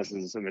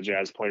Jazzes and the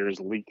Jazz players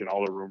leaked in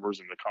all the rumors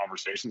and the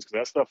conversations, because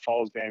that stuff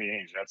follows Danny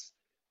Ainge.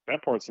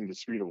 That part's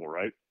indisputable,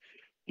 right?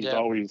 He's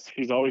always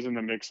in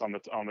the mix on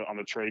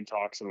the trade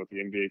talks and with the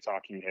NBA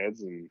talking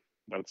heads, and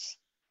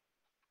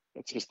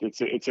he's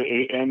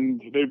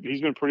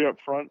been pretty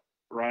upfront.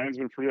 Ryan's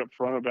been pretty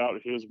upfront about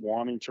his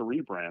wanting to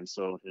rebrand.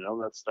 So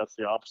that's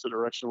the opposite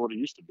direction of what it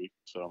used to be.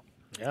 So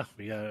yeah,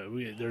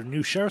 there are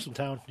new sheriffs in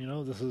town.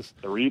 This is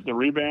the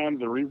rebrand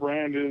is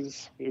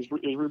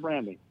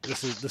rebranding.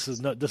 This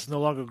is no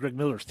longer Greg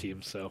Miller's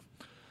team. So,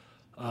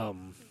 yeah.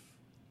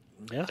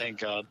 Thank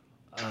God.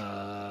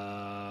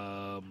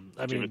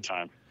 Give it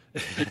time.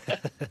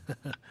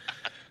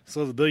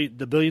 So the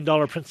 $1 billion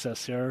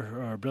princess here,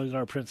 or $1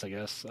 billion prince, I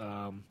guess.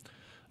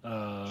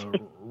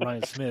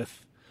 Ryan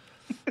Smith.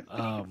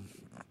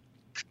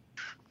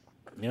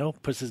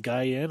 Puts his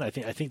guy in. I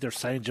think they're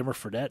signing Jimmer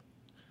Fredette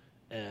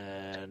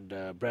and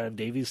Brandon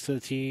Davies to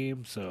the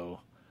team, so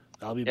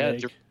that'll be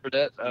big. Jimmer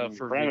Fredette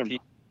for VP.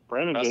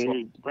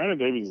 Brandon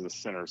Davies is a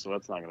sinner, so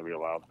that's not going to be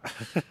allowed.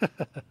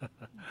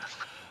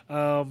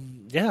 So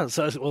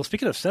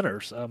speaking of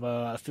centers,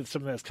 I think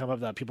something that's come up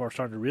that people are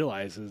starting to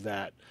realize is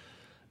that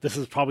this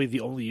is probably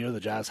the only year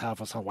the Jazz have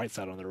Hassan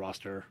Whiteside on their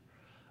roster,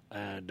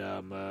 and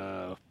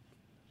that's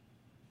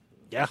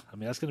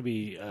going to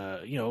be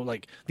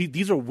like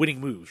these are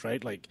winning moves,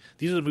 right? Like,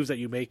 these are the moves that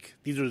you make.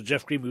 These are the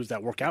Jeff Green moves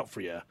that work out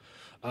for you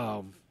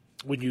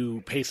when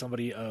you pay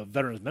somebody a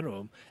veteran's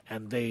minimum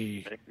and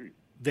they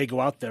go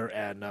out there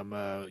and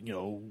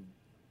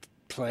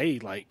play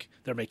like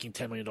they're making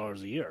 $10 million a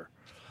year.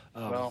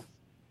 Well,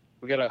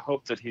 we gotta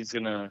hope that he's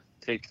gonna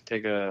take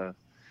a.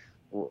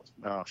 Oh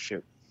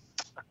shoot,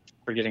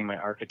 forgetting my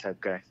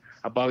archetype guy,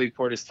 a Bobby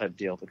Portis type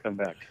deal to come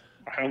back.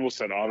 I almost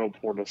said Otto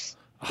Portis,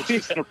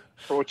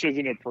 which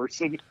isn't a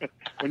person.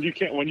 when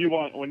you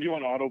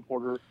want Otto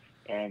Porter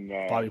and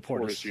Bobby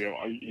Portis, you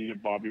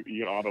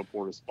get Otto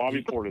Portis.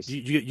 Bobby Portis.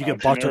 You get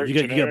Botto. You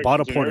get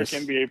Botto Portis.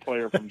 NBA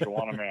player from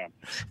Joanna Man.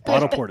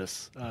 Botto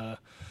Portis.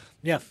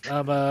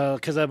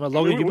 Because I'm a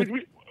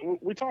Logan.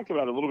 We talked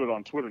about it a little bit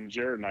on Twitter, and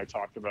Jared and I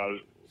talked about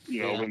it.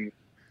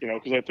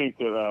 Because I think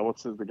that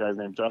what's the guy's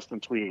name? Dustin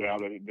tweeted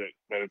out that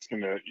it's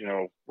gonna,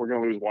 we're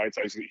gonna lose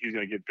Whiteside. He's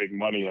gonna get big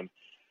money, and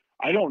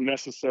I don't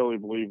necessarily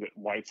believe that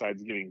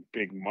Whiteside's getting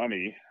big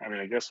money. I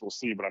mean, I guess we'll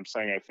see, but I'm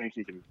saying I think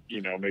he can,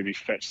 maybe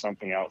fetch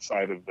something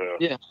outside of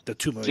the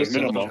 $2 million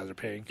minimum they're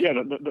paying. Yeah,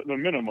 the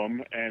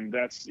minimum, and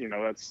that's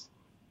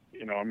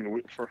I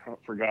mean,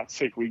 for God's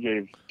sake, we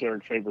gave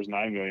Derek Favors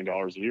 $9 million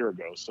a year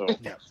ago. So,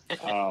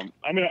 I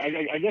mean,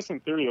 I guess in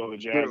theory, though, the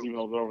Jazz, even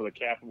though they're over the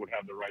cap, would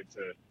have the right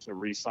to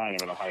re-sign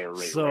him at a higher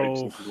rate, right?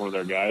 Since he's one of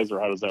their guys, or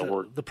how does that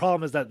work? The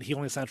problem is that he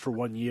only signed for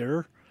 1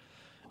 year.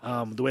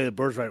 The way the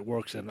bird right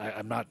works, and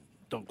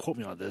don't quote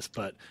me on this,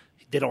 but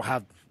they don't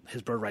have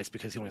his bird rights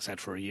because he only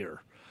signed for a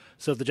year.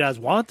 So if the Jazz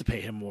wanted to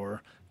pay him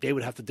more, they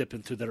would have to dip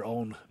into their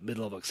own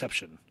mid-level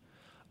exception.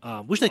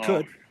 Which they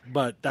could,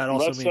 but that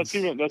also means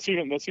that's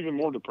even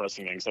more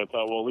depressing. Because I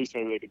thought, well, at least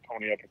maybe they could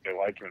pony up if they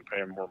like him and pay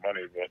him more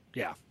money. But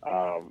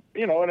and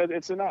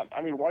it's not.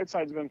 I mean,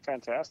 Whiteside's been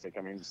fantastic.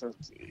 I mean,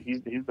 since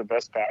he's the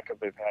best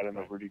backup they've had in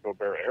the Rudy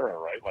Gobert era,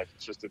 right? Like,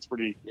 it's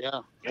pretty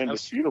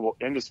indisputable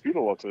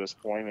to this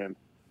point. And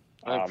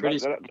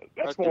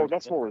that's more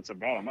what it's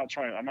about. I'm not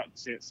saying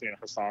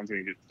Hassan's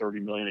going to get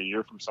 $30 million a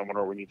year from someone,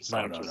 or we need to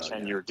sign him to a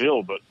 10-year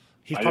deal, but.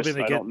 He's probably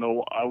going to get. I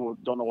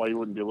don't know why you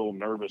wouldn't be a little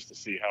nervous to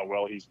see how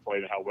well he's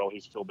played and how well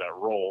he's filled that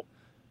role.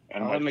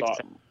 And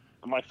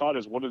my thought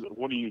is, what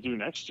do you do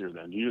next year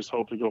then? Do you just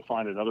hope to go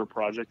find another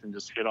project and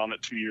just hit on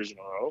it 2 years in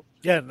a row?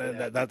 Yeah,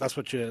 that's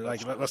what you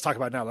like. Let's talk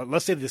about it now.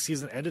 Let's say the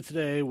season ended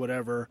today,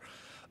 whatever.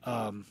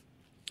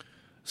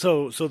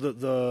 So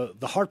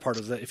the hard part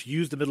is that if you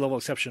use the mid-level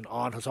exception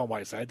on Hassan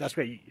Whiteside, that's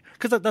great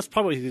because that's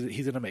probably what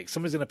he's going to make.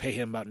 Somebody's going to pay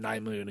him about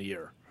 $9 million a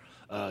year,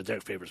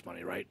 Derek Favors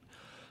money, right?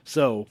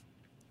 So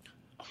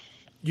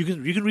you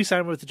can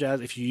re-sign him with the Jazz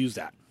if you use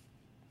that,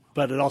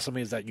 but it also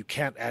means that you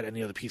can't add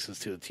any other pieces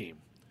to the team,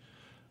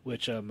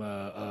 which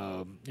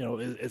we're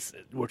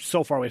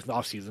so far away from the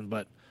offseason,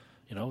 but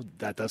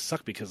that does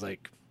suck because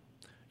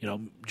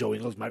Joe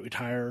Ingles might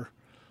retire.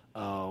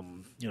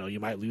 You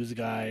might lose a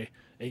guy,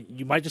 and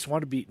you might just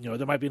want to be,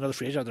 there might be another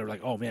free agent out there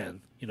like, oh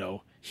man,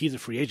 he's a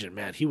free agent,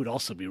 man. He would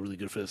also be really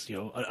good for this,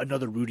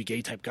 another Rudy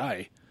Gay type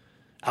guy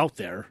out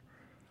there.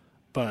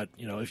 But,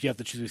 if you have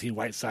to choose between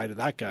Whiteside and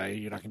that guy,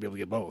 you're not going to be able to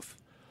get both.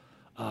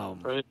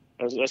 Right.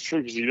 That's true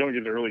because you don't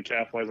get to really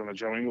capitalize on the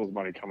Joe Ingles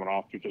money coming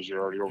off because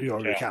you're already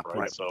over the cap,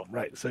 right?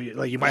 Right. So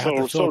you might have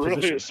to fill a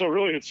position. So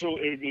really,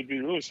 it'd be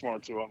really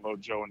smart to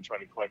unload Joe and try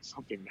to collect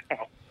something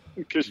now.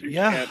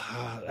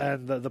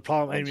 And the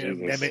problem,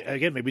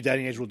 again, maybe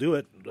Danny Ainge will do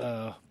it,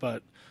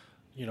 but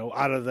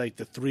out of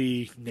the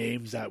three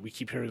names that we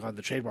keep hearing on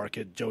the trade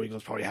market, Joe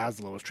Ingles probably has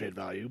the lowest trade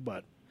value,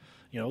 but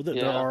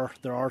there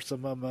are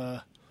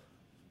some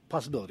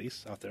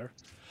possibilities out there.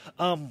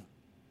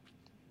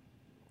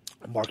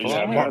 Mark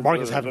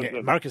is having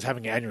an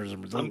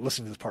aneurysm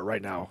listening to this part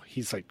right now.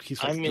 He's throwing his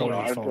phone.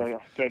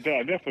 I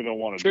definitely don't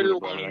want to do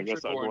it, but I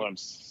guess what I'm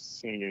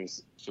seeing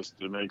is just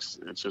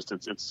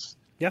it's.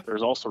 Yeah.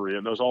 There's also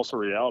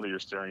reality you're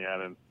staring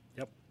at, and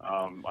yep.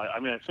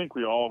 I think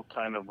we all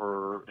kind of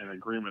are in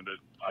agreement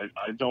that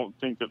I don't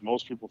think that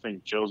most people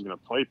think Joe's going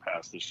to play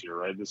past this year,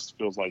 right? This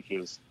feels like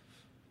his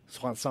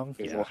swan song,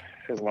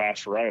 his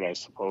last ride, I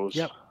suppose.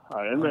 Yep.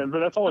 But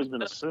that's always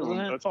been assumed.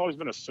 That's always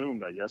been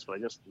assumed, I guess. But I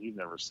guess he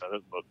never said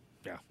it. But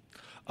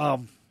yeah.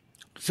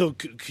 So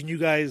can you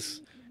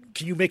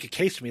make a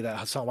case to me that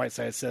Hassan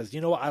Whiteside says,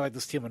 I like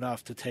this team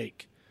enough to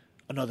take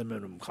another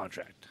minimum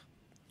contract?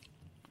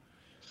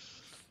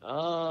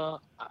 I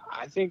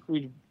think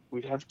we'd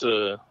have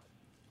to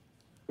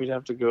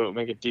go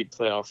make a deep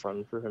playoff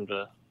run for him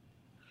to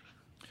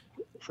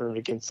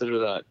consider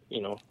that,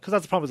 Because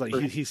that's the problem.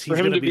 Is he's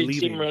going going to be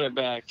leaving. Team run it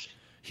back.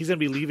 He's going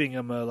to be leaving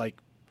him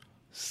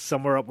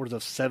somewhere upwards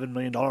of $7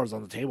 million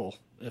on the table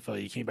if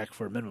he came back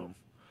for a minimum.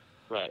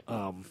 Right.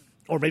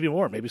 Or maybe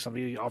more. Maybe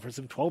somebody offers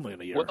him $12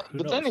 million a year. Well, Who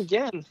but knows? then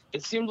again,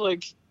 it seems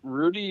like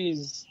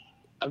Rudy's.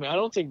 I mean, I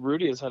don't think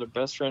Rudy has had a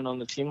best friend on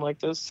the team like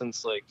this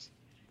since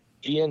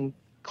Ian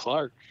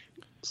Clark,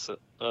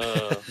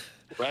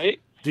 right?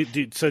 Do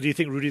you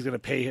think Rudy's going to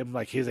pay him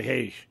here's a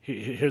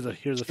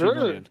few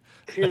million?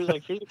 Here's a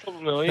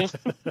couple million.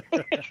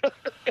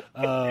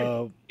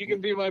 You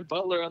can be my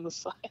butler on the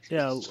side.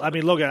 Yeah, I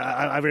mean, Logan,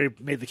 I've already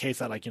made the case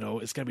that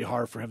it's going to be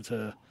hard for him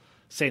to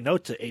say no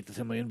to $8 to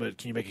 $10 million. But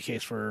can you make a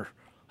case for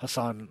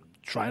Hassan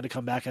trying to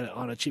come back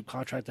on a cheap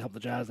contract to help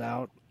the Jazz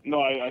out?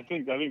 No, I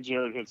think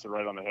Jared hits it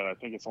right on the head. I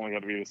think it's only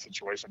got to be the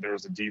situation. There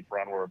was a deep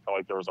run where it felt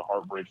like there was a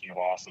heartbreaking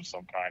loss of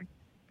some kind.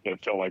 That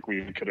it felt like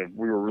we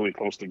were really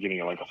close to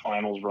getting a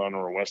finals run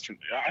or a Western.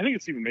 I think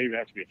it's even maybe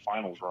have to be a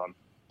finals run,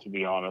 to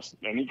be honest.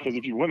 And because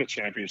if you win a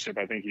championship,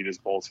 I think he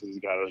just bolts because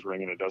he's got his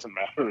ring and it doesn't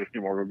matter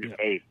anymore. He'll get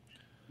paid.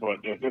 But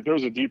if there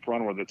was a deep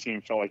run where the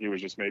team felt like it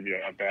was just maybe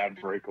a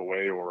bad break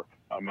away or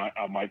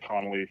a Mike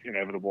Conley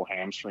inevitable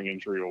hamstring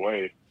injury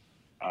away,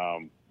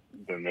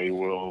 then they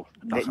will.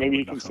 But maybe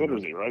he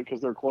considers it, right?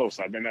 Because they're close.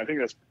 I mean, I think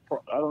that's.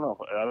 I don't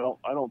know.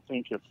 I don't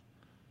think if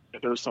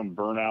there's some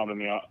burnout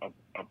in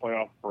a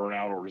playoff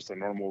burnout or just a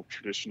normal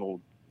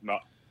traditional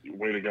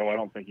way to go, I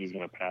don't think he's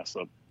going to pass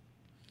up.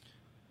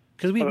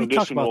 Because we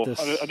talked about this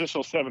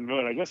additional $7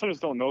 million. I guess I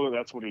just don't know that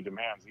that's what he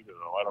demands either,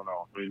 though. I don't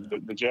know. I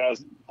mean, the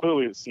Jazz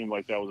clearly it seemed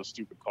like that was a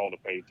stupid call to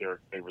pay Derek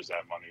Favors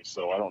that money.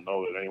 So I don't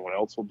know that anyone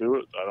else will do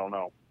it. I don't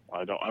know.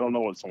 I don't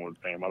know what someone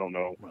would pay him. I don't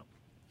know.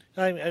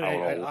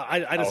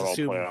 I just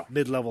assume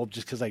mid-level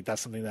just because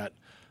that's something that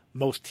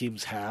most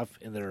teams have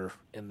in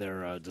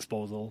their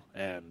disposal,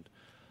 and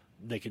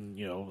they can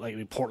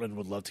Portland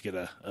would love to get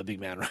a big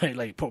man,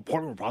 right?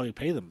 Portland would probably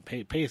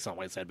pay Hassan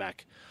Whiteside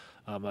back.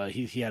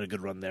 He had a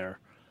good run there.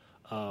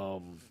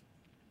 So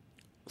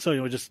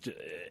just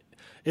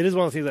it is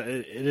one of the things that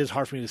it is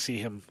hard for me to see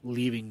him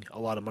leaving a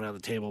lot of money on the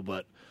table,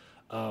 but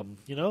I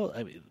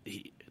mean,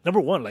 number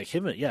one,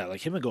 him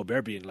and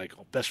Gobert being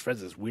best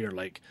friends is weird.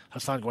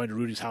 Hassan going to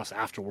Rudy's house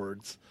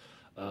afterwards,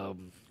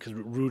 because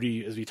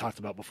Rudy, as we talked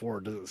about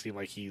before, doesn't seem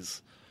like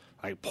he's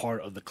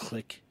part of the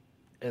clique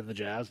in the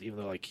Jazz, even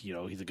though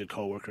he's a good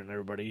coworker and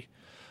everybody.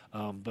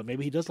 But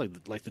maybe he does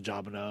like the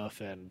job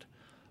enough, and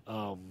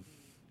I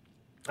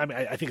mean,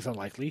 I think it's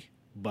unlikely.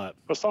 But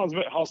Hassan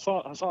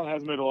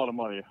has made a lot of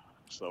money,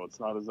 so it's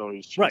not as though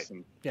he's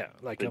chasing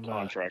big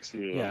contracts.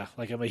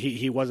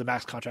 He was a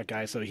max contract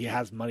guy, so he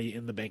has money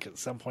in the bank at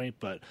some point.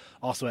 But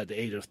also at the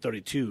age of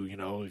 32,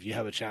 if you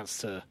have a chance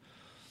to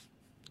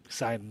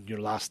sign your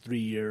last 3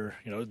 year,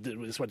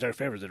 it's what Derek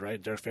Favors did, right?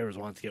 Derek Favors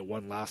wanted to get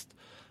one last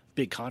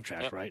big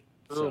contract, right?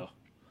 So,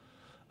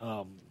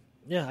 I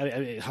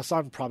mean,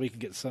 Hassan probably can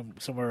get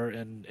somewhere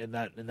in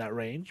that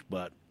range,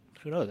 but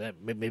who knows?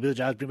 Maybe the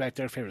Jazz bring back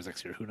Derek Favors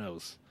next year. Who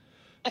knows?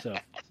 So,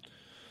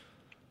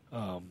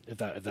 If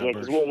that Yeah,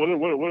 because merged.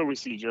 what did we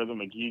see? Jared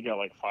McGee got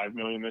like $5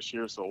 million this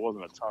year, so it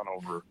wasn't a ton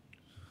over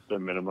the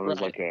minimum. It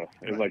was like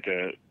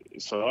a.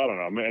 So I don't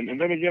know,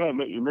 and then again,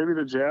 maybe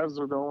the Jazz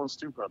are the only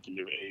stupid enough to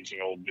give aging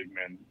old big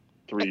men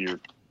 3-year,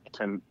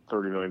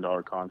 $30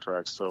 million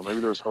contracts. So maybe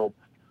there's hope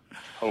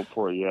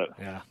for it yet.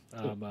 Yeah,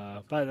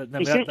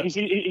 but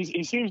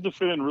he seems to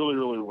fit in really,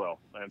 really well.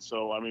 And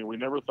so, I mean, we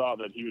never thought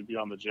that he would be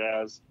on the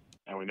Jazz,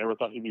 and we never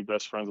thought he'd be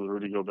best friends with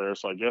Rudy Gobert.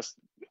 So I guess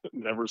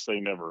never say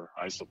never,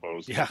 I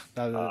suppose. yeah,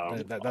 that's one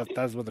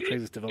of the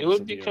craziest It developments.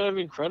 would be kind of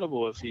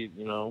incredible if he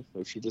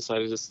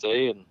decided to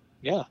stay. And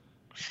yeah,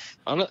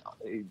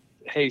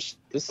 hey,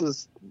 this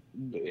is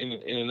in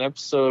an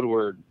episode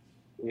where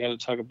we had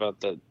to talk about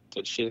that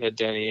shithead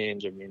Danny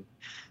Ainge. I mean,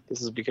 this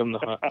has become the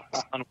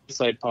on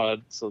Whiteside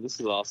pod, so this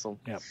is awesome.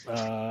 Yeah,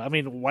 I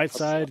mean,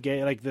 Whiteside,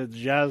 like the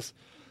Jazz,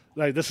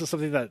 like this is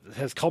something that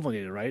has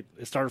culminated, right?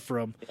 It started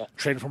from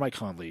trading for Mike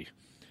Conley,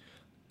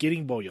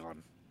 getting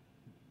Bojan,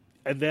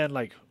 and then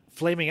like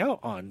flaming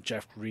out on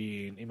Jeff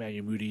Green,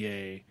 Emmanuel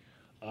Mudiay,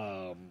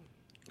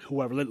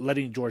 whoever,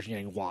 letting George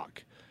Yang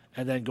walk,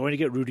 and then going to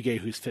get Rudy Gay,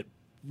 who's fit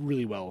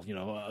really well,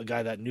 a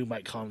guy that knew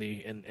Mike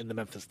Conley in the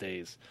Memphis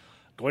days,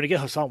 going to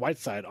get Hassan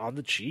Whiteside on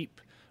the cheap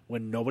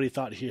when nobody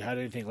thought he had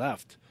anything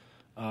left.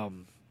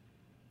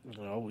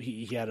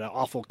 He had an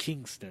awful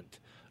King stint,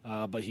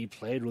 but he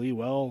played really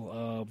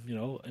well,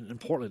 and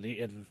importantly,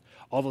 and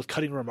all those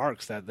cutting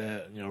remarks that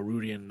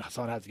Rudy and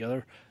Hassan had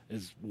together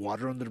is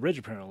water under the bridge,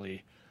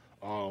 apparently.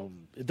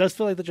 It does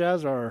feel like the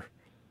Jazz are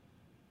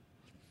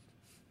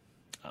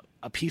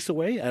a piece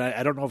away, and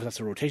I don't know if that's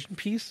a rotation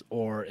piece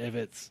or if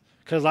it's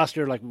because last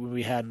year, like when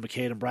we had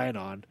McCade and Brian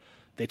on,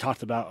 they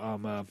talked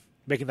about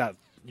making that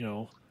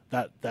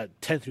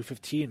that 10 through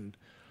 15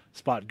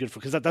 spot good for,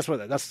 because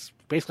that's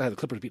basically how the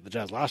Clippers beat the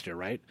Jazz last year,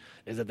 right?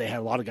 Is that they had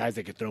a lot of guys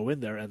they could throw in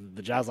there, and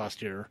the Jazz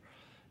last year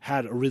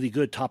had a really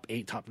good top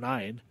 8, top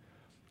 9.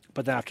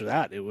 But then after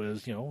that, it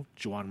was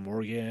Juwan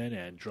Morgan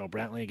and Jarrell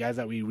Brantley, guys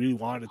that we really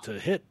wanted to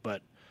hit,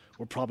 but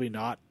were probably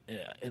not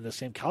in the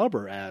same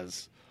caliber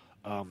as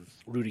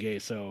Rudy Gay.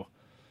 So,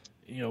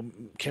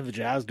 can the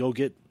Jazz go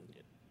get?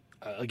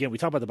 Again, we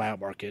talk about the buyout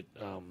market.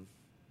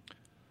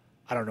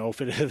 I don't know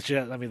if it is.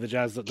 I mean, the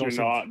Jazz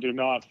don't do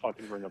not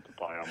fucking bring up the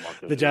buyout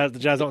market. The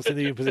Jazz don't seem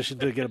to be in position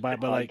to get a buyout.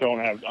 But like,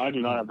 I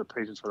do not have the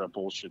patience for that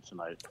bullshit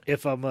tonight.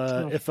 If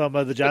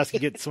the Jazz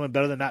can get someone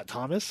better than Matt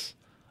Thomas,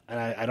 and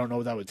I don't know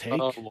what that would take.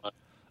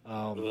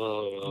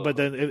 But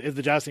then if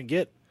the Jazz can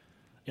get,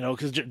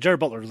 because Jared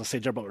Butler, let's say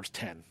Jared Butler's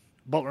 10,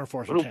 Butler and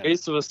Forrest. What a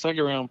waste of a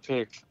second round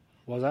pick.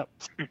 What was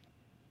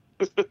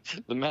that?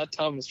 The Matt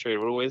Thomas trade.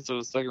 What a waste of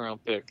a second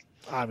round pick.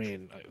 I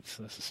mean, this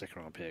is a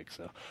second round pick,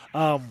 so.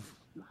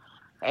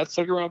 That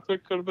second round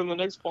pick could have been the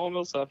next Paul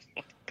Millsap.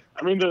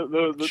 I mean,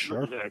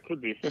 Sure. Yeah, it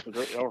could be,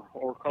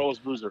 or Carlos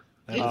Boozer.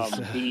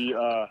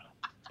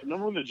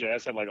 Remember when the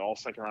Jazz had like all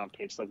second round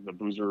picks, like the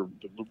Boozer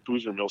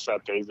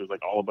Millsap days? There's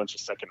like all a bunch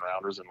of second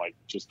rounders and like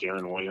just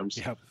Darren Williams.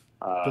 Yep.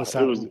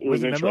 It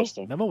was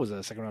interesting. Memo was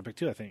a second round pick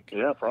too, I think.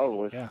 Yeah,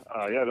 probably. Yeah.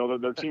 No,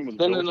 their team was.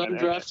 Then an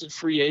undrafted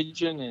free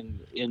agent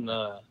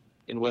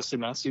in Wesley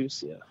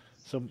Matthews. Yeah.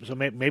 So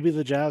maybe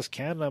the Jazz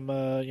can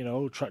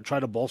try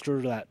to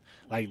bolster that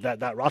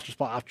roster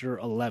spot after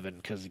 11,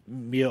 because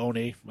Mia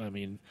One, I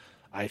mean,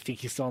 I think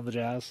he's still on the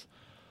Jazz.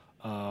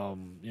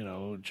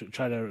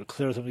 Try to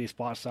clear some of these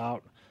spots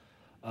out,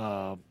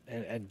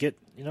 and get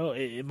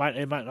it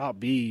might not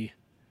be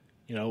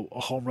a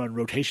home run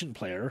rotation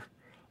player,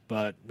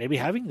 but maybe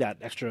having that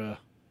extra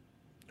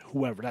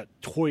that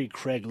Torrey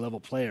Craig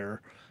level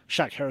player,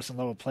 Shaq Harrison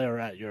level player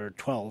at your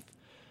 12th,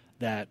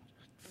 that.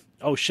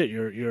 Oh shit!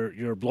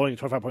 You're blowing a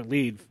 25-point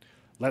lead.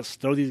 Let's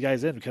throw these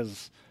guys in,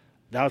 because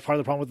that was part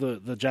of the problem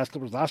with the Jazz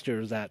Clippers last year,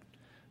 is that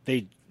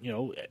they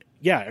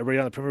everybody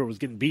on the perimeter was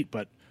getting beat,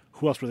 but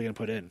who else were they going to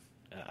put in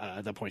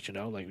at that point? You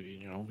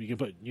can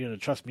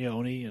put trust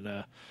Mione in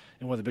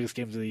one of the biggest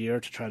games of the year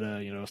to try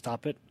to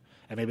stop it,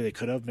 and maybe they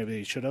could have, maybe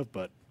they should have,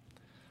 but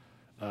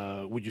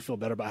would you feel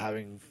better about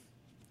having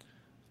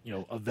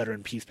a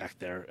veteran piece back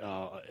there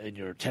in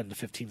your 10 to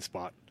 15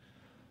 spot?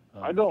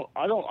 I don't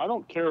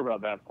care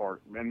about that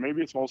part, and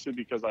maybe it's mostly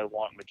because I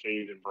want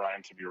McCade and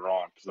Brian to be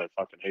wrong, because I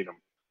fucking hate them.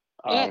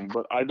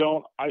 But I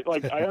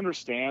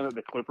understand that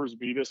the Clippers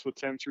beat us with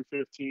 10 through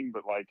 15,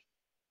 but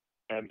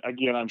and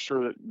again, I'm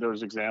sure that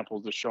there's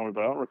examples to show me,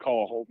 but I don't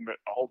recall a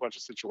whole bunch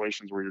of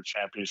situations where your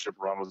championship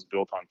run was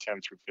built on 10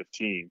 through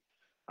 15.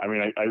 I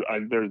mean,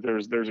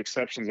 there's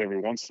exceptions every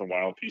once in a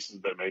while,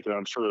 pieces that make it.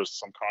 I'm sure there's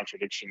some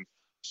contradiction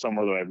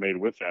somewhere that I've made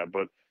with that,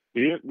 but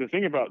the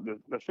thing about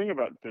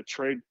the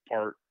trade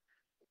part.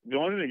 The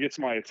only thing that gets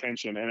my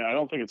attention, and I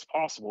don't think it's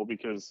possible,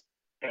 because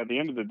at the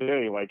end of the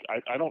day,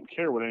 I don't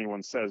care what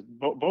anyone says.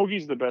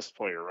 Bogey's the best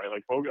player, right?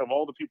 Like, of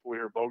all the people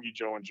here, Bogey,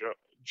 Joe, and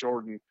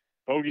Jordan,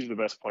 Bogey's the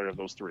best player of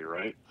those three,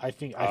 right? I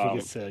think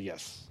it's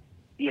yes.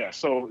 Yeah.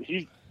 So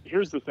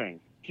here's the thing: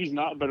 he's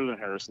not better than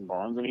Harrison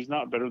Barnes, and he's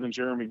not better than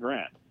Jeremy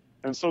Grant.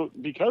 And so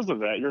because of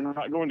that, you're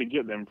not going to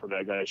get them for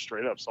that guy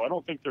straight up. So I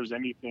don't think there's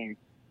anything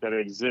that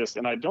exists,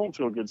 and I don't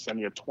feel good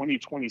sending a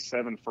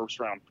 2027 first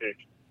round pick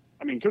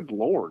I mean, good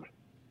Lord.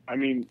 I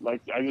mean,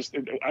 like,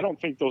 I don't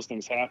think those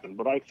things happen.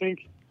 But I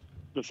think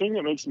the thing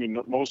that makes me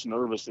most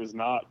nervous is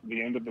not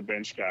the end of the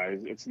bench guys.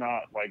 It's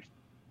not like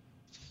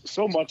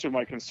so much of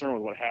my concern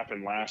with what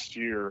happened last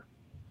year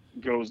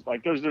goes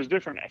like there's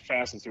different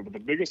facets to it. But the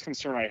biggest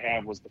concern I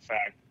have was the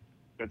fact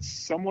that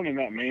someone in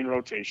that main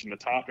rotation, the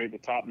top 8, the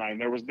top 9,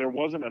 there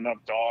wasn't enough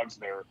dogs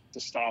there to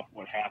stop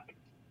what happened.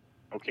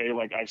 Okay,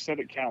 like I've said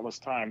it countless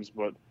times,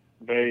 but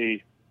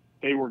they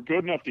were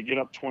good enough to get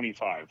up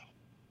 25,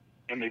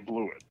 and they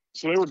blew it.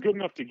 So they were good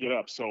enough to get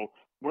up. So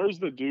where's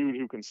the dude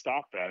who can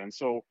stop that? And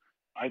so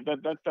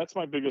that's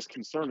my biggest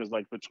concern is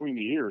like between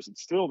the years.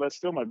 That's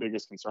still my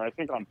biggest concern. I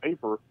think on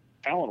paper,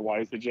 talent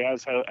wise, the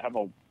Jazz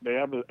they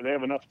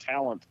have enough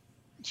talent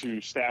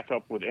to stack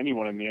up with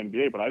anyone in the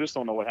NBA, but I just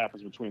don't know what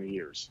happens between the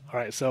years. All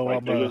right, so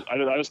like,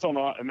 I just don't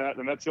know, and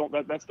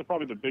that's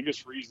probably the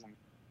biggest reason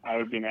I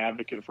would be an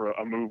advocate for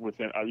a move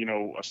within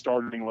a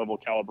starting level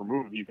caliber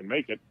move if you can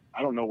make it.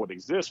 I don't know what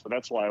exists, but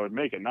that's why I would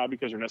make it, not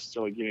because you're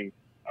necessarily getting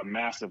a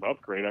massive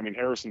upgrade. I mean,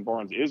 Harrison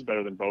Barnes is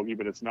better than Bogey,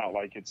 but it's not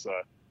like it's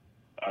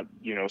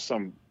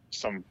some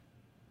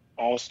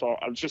all-star,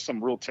 just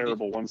some real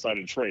terrible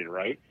one-sided trade,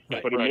 right?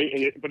 But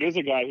it is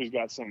a guy who's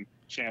got some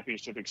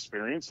championship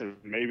experience and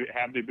maybe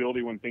have the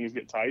ability when things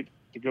get tight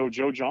to go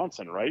Joe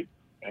Johnson, right?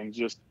 And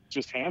just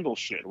handle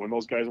shit when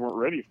those guys weren't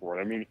ready for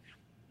it. I mean,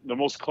 the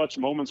most clutch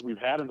moments we've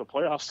had in the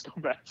playoffs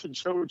go back to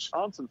Joe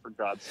Johnson, for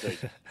God's sake.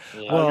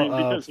 Yeah. Well, I mean,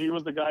 because he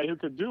was the guy who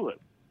could do it.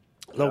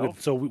 Logan,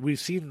 so we've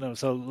seen them.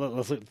 So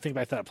let's think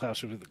back to that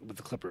playoffs with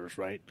the Clippers,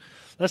 right?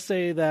 Let's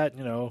say that,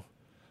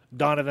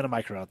 Donovan and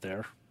Mike are out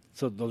there.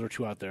 So those are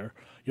two out there.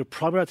 You're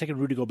probably not taking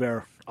Rudy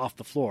Gobert off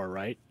the floor,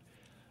 right?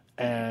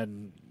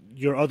 And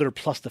your other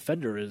plus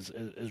defender is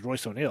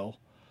Royce O'Neal.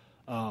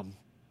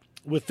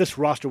 With this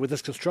roster, with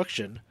this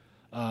construction,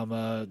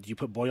 do you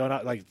put Boyan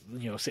out? Like,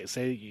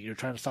 say you're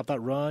trying to stop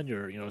that run.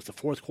 It's the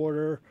fourth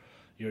quarter.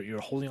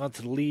 You're holding on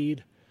to the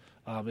lead.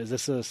 Is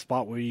this a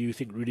spot where you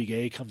think Rudy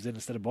Gay comes in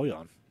instead of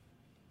Boyan?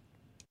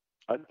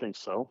 I think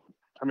so.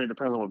 I mean, it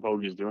depends on what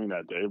Bogey's doing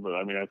that day, but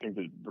I mean, I think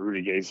that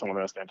Rudy Gay is someone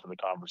that has to enter the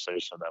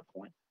conversation at that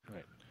point.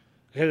 Right.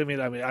 I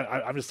mean,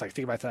 I'm just like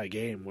thinking back to that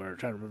game where I'm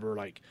trying to remember,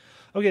 like,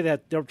 okay,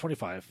 they're up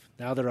 25.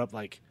 Now they're up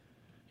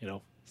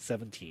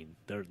 17.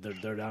 They're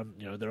down.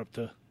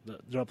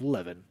 They're up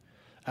 11.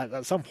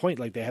 At some point,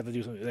 like, they had to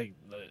do something. Like,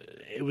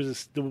 it was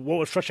just, what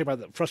was frustrating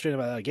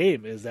about that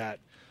game is that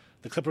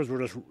the Clippers were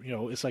just,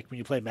 it's like when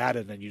you play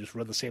Madden and you just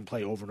run the same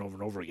play over and over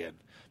and over again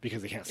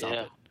because they can't stop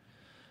it.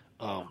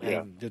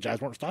 And the Jazz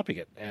weren't stopping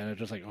it, and it's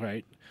just like, all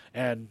right.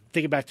 And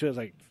thinking back to it, it's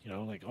like,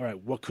 all right,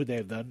 what could they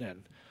have done?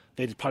 And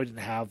they probably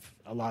didn't have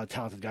a lot of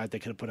talented guys they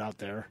could have put out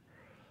there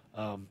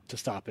to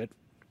stop it.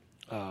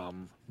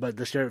 But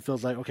this year it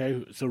feels like,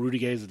 okay, so Rudy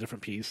Gay is a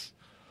different piece,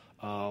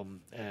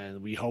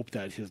 and we hope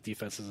that his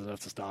defense is enough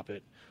to stop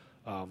it.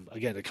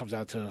 Again, it comes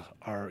down to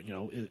our,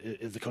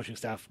 is the coaching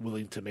staff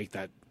willing to make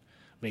that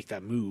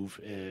move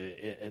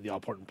in the all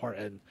important part,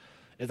 and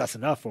if that's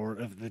enough, or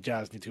if the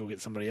Jazz need to go get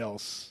somebody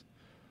else.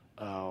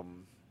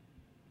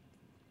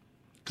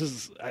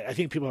 Because I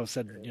think people have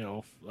said,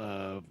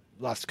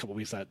 last couple of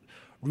weeks that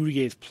Rudy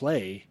Gay's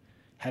play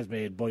has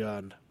made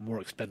Boyan more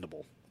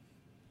expendable.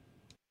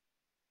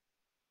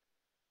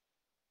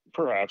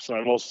 Perhaps. And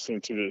I've also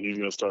seen, too, that he's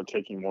going to start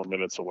taking more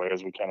minutes away,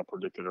 as we kind of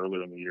predicted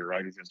earlier in the year,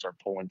 right? He's going to start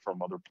pulling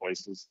from other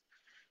places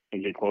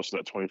and get close to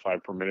that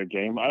 25 per minute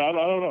game. I don't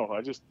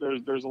know.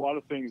 There's a lot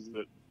of things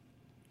that,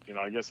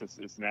 I guess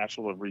it's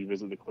natural to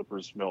revisit the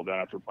Clippers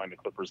meltdown after playing the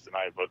Clippers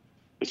tonight, but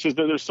it's just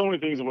that there's so many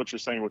things in what you're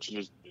saying, which is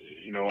just,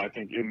 I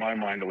think in my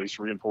mind, at least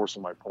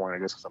reinforcing my point, I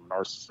guess because I'm a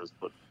narcissist,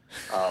 but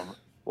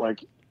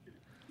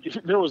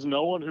there was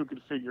no one who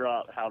could figure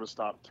out how to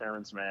stop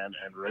Terrence Mann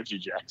and Reggie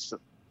Jackson.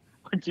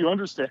 Like, do you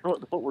understand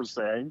what we're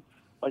saying?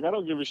 Like, I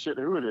don't give a shit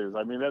who it is.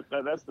 I mean,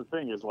 that's the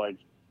thing is, like,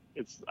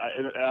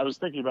 I was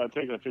thinking about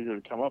taking a figure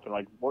to come up and,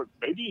 like,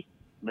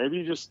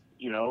 maybe just,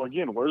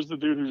 again, where's the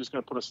dude who's just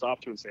going to put a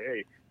stop to it and say,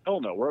 hey, hell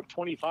no, we're up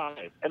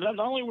 25. And not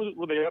only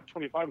were they up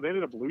 25, they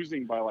ended up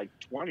losing by like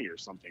 20 or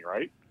something,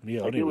 right?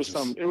 Yeah, like it was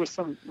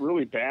some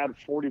really bad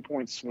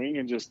 40-point swing,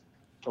 and just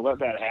to let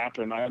that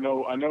happen. I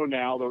know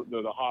now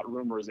the hot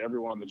rumor is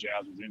everyone on the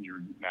Jazz is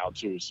injured now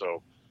too,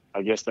 so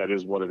I guess that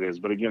is what it is.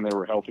 But again, they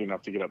were healthy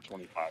enough to get up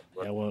 25.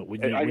 But yeah, well,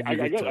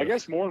 I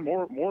guess more and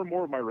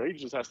more of my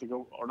rage just has to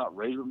go, or not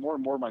rage, but more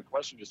and more of my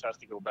question just has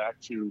to go back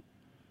to,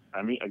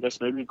 I mean, I guess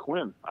maybe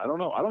Quinn. I don't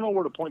know. I don't know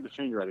where to point the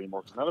finger at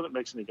anymore because none of it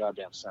makes any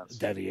goddamn sense.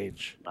 Danny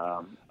Ainge.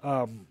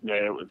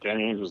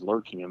 Danny Ainge was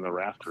lurking in the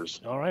rafters.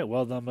 All right.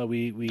 Well,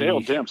 we Dale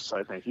Demps,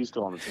 I think he's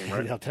still on the team,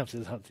 right? Dale Demps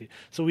is on the team.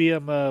 So we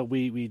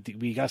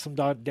got some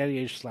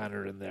Danny Ainge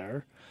slander in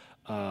there.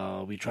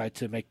 We tried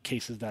to make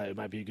cases that it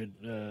might be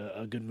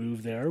a good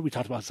move there. We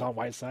talked about Hassan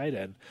Whiteside,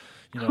 and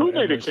who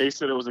made a case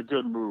that it was a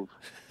good move?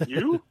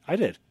 You? I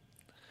did.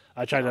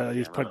 I tried to at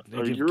least put.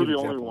 You're the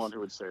only one who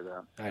would say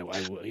that.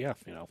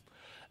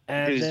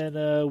 And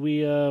then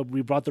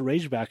we brought the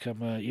rage back.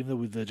 Even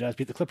though the Jazz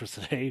beat the Clippers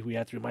today, we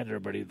had to remind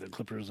everybody the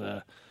Clippers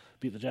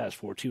beat the Jazz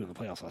 4-2 in the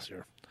playoffs last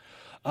year.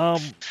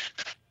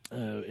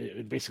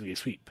 basically a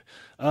sweep.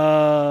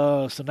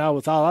 So now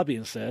with all that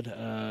being said,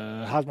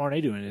 how's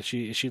Marnie doing? Is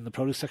she in the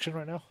produce section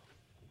right now?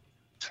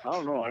 I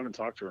don't know. I haven't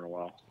talked to her in a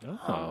while.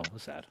 Oh,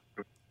 that's sad.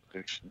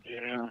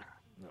 Yeah.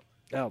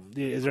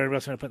 Is there anybody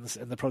else going to put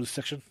in the produce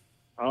section?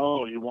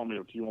 Oh, you want me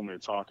to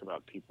talk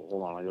about people?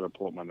 Hold on, I gotta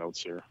pull up my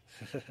notes here.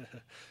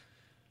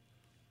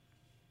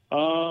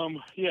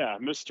 Yeah,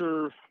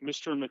 Mr.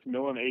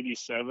 McMillan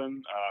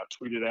 87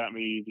 tweeted at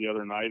me the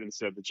other night and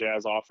said the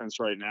Jazz offense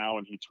right now,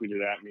 and he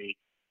tweeted at me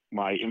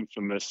my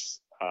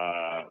infamous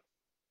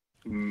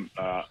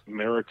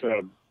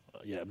America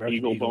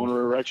Eagle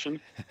boner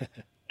erection.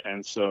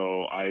 And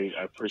so I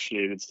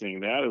appreciated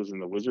seeing that. It was in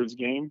the Wizards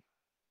game.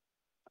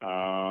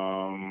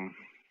 And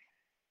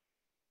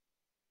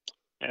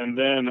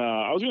then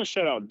I was going to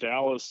shout out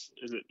Dallas.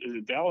 Is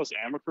it Dallas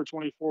Amaker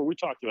 24? We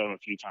talked about him a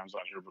few times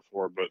on here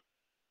before, but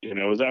it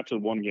was after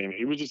the one game.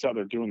 He was just out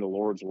there doing the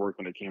Lord's work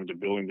when it came to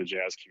building the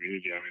Jazz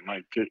community. I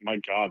mean, my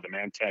God, the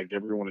man tagged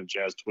everyone in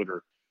Jazz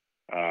Twitter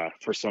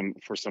for some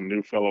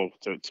new fellow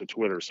to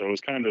Twitter. So it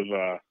was kind of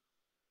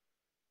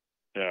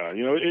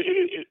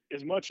it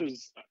as much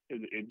as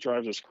it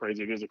drives us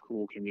crazy, it is a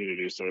cool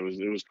community. So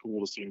it was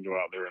cool to see him go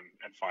out there and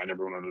find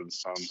everyone under the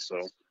sun. So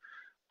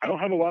I don't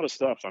have a lot of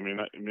stuff. I mean,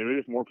 maybe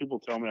if more people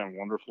tell me I'm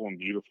wonderful and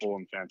beautiful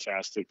and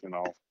fantastic, then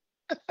I'll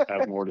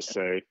have more to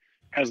say.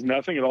 Has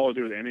nothing at all to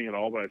do with anything at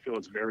all, but I feel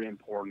it's very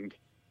important.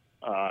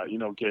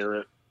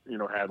 Garrett,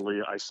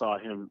 Hadley, I saw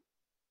him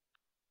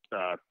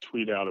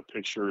tweet out a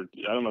picture.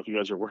 I don't know if you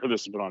guys are aware of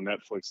this, but on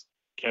Netflix,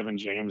 Kevin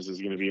James is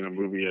going to be in a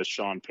movie as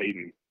Sean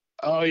Payton.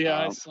 Oh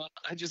yeah,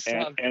 I just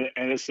saw. And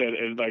it said,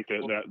 and like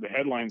the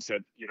headline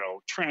said,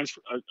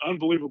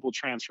 unbelievable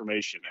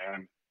transformation,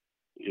 and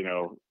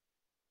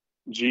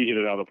G hit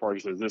it out of the park. He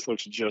says this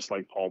looks just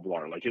like Paul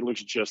Blart, like it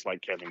looks just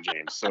like Kevin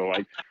James. So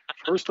like,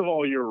 first of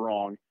all, you're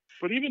wrong,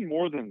 but even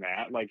more than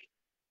that, like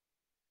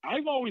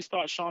I've always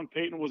thought Sean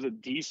Payton was a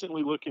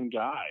decently looking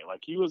guy.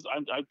 Like he was,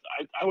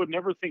 I would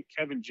never think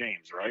Kevin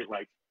James, right?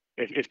 Like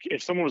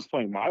if someone was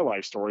playing my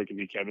life story, it could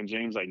be Kevin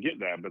James. I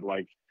get that, but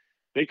like.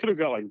 They could have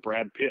got like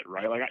Brad Pitt,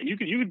 right? Like you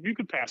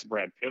could pass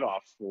Brad Pitt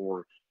off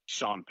for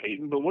Sean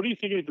Payton, but what are you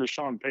thinking if you're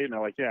Sean Payton?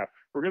 They're like, yeah,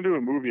 we're gonna do a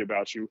movie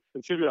about you.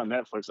 It's gonna be on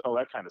Netflix. Oh,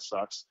 that kind of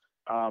sucks.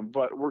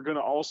 But we're gonna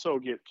also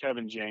get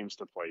Kevin James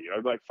to play you.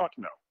 I'd be like, fuck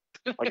no.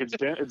 Like it's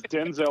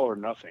Denzel or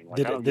nothing.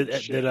 Like,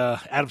 did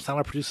Adam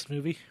Sandler produce this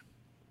movie?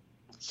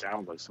 It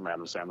sounds like some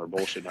Adam Sandler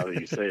bullshit now that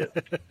you say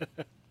it.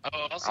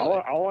 Oh,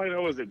 all I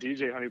know is that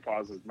DJ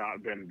Honeypaws has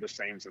not been the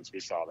same since we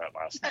saw that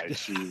last night.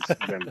 She's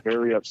been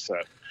very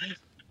upset.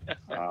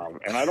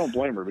 And I don't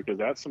blame her because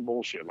that's some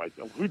bullshit. Like,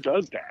 who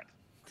does that?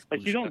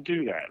 Like, you don't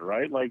do that,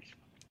 right? Like,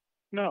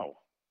 no.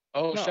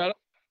 Oh, no.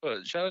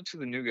 Shout out to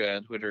the new guy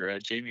on Twitter,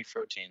 Jamie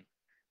Froteen.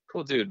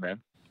 Cool dude, man.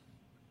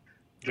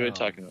 Enjoyed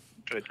talking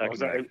to him.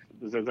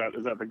 Is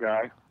that the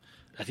guy?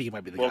 I think he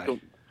might be the guy.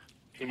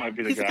 He might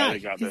be the guy.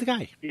 He's the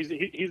guy.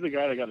 He's the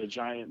guy that got the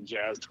giant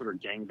Jazz Twitter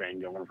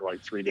gangbang going for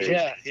like 3 days.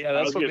 Yeah.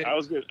 That's I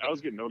was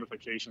getting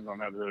notifications on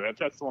that.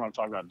 That's the one I'm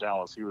talking about.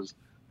 Dallas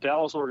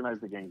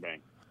organized the gangbang.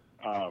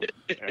 And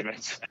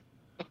it's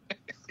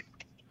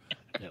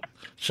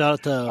shout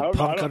out to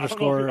Punk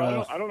underscore.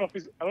 I don't know if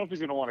he's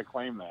going to want to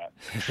claim that.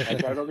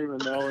 Like, I don't even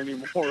know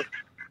anymore.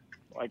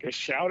 Like a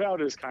shout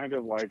out is kind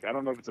of like, I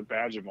don't know if it's a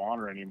badge of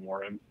honor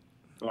anymore. And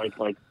like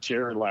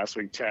Jared last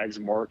week tags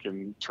Mark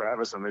and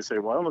Travis, and they say,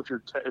 well, I don't know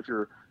if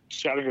you're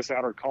shouting us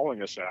out or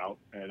calling us out.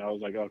 And I was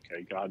like,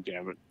 okay, God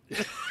damn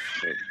it.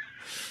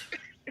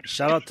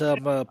 Shout out to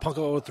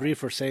Punk03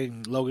 for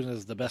saying Logan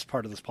is the best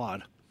part of this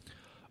pod.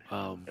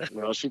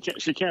 Well, she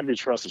can't be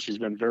trusted. She's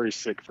been very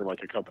sick for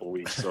like a couple of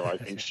weeks, so I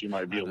think she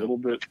might be a little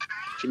bit.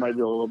 She might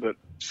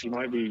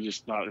be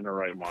just not in her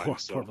right mind.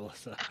 Poor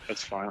Melissa.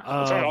 That's fine.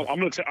 I'm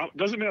gonna.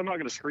 Doesn't mean I'm not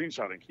gonna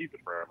screenshot and keep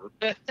it forever.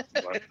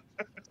 But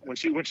when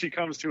she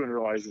comes to and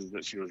realizes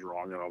that she was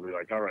wrong, then I'll be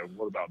like, all right,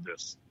 what about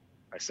this?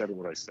 I said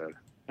what I said.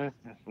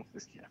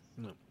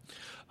 No.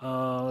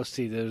 Let's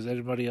see. There's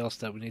anybody else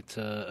that we need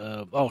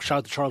to. Shout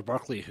out to Charles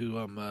Barkley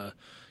who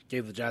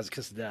gave the Jazz a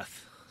kiss of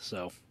death.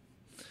 So.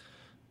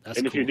 That's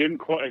and cool. if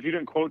you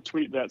didn't quote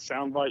tweet that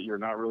soundbite, you're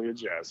not really a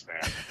Jazz fan.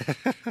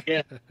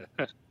 Yeah,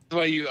 that's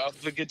why you're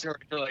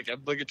like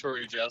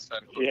obligatory Jazz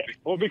fan. Yeah,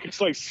 well,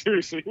 because like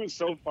seriously, it was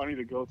so funny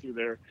to go through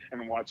there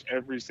and watch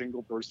every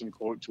single person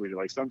quote tweet it.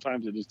 Like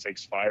sometimes it just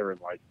takes fire,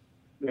 and like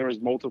there was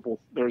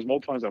multiple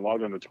times I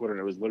logged onto Twitter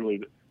and it was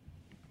literally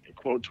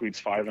quote tweets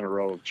 5 in a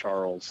row of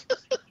Charles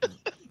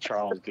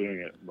doing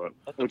it, but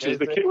which is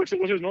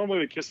normally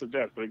the kiss of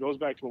death. But it goes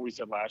back to what we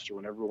said last year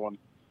when everyone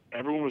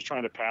was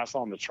trying to pass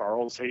on the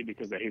Charles hate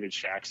because they hated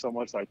Shaq so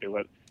much. Like they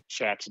let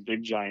Shaq's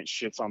big giant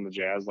shits on the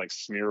Jazz like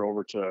smear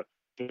over to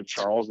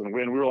Charles, and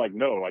we were like,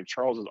 no, like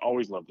Charles has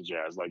always loved the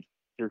Jazz. Like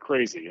you're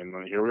crazy, and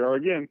then here we are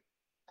again.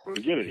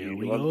 We get it. Here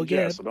we go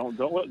again. Jazz, so don't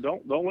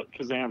let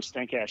Kazam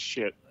stank ass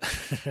shit.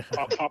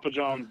 Papa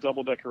John's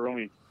double decker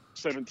only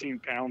 17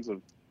 pounds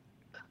of.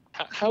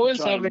 How is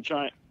giant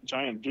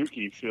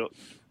Dookie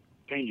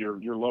paint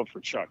your love for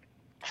Chuck?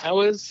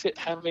 How is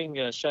having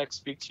Shaq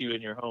speak to you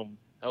in your home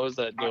How is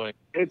that going?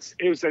 It's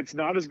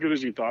not as good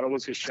as you thought it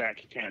was because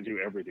Shaq can't do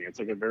everything. It's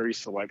like a very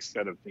select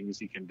set of things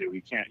he can do.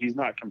 He's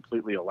not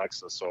completely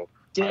Alexa. So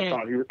I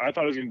thought he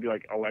was going to be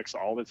like Alexa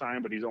all the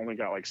time, but he's only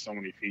got like so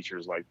many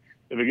features. Like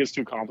if it gets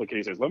too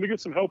complicated, he says, "Let me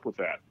get some help with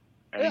that."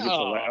 And he gets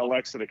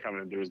Alexa to come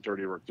in and do his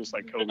dirty work, just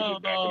like Kobe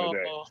did back in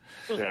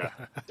the day.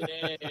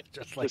 Yeah,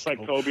 just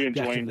like Kobe and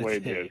Dwayne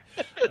Wade did.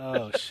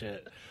 Oh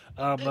shit!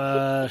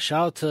 Shout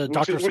out to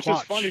Dr. Squatch. Which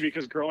is funny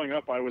because growing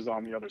up, I was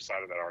on the other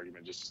side of that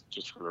argument.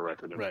 Just for the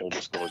record, and full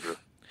disclosure.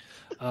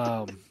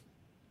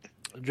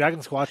 Dragon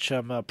Squatch,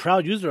 I'm a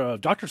proud user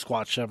of Dr.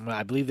 Squatch.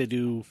 I believe they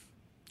do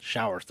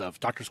shower stuff.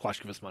 Dr.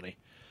 Squatch, give us money.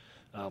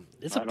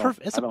 It's a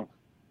perfect.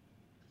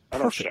 I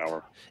don't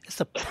shower. It's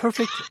a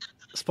perfect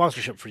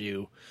sponsorship for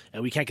you,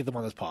 and we can't get them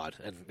on this pod,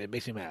 and it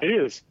makes me mad. It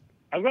is.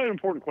 I've got an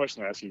important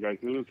question to ask you guys.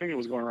 There's a thing that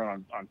was going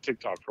around on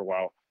TikTok for a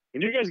while.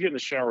 When you guys get in the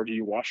shower, do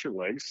you wash your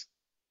legs?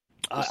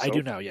 I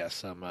do now.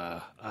 Yes.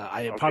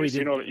 I probably did.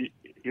 You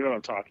know what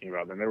I'm talking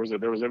about. Then there was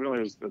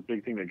evidently a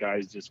big thing that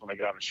guys just when they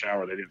got out of the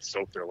shower they didn't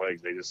soap their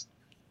legs. They just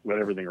let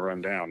everything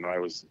run down. And I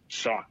was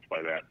shocked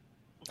by that.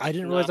 I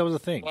didn't realize that was a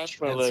thing. Wash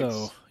my legs.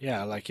 So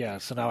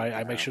so now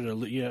I make sure to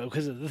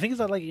because the thing is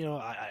that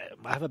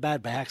I have a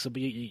bad back, so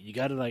you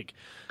got to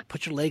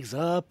put your legs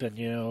up, and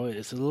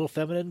it's a little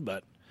feminine,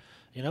 but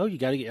you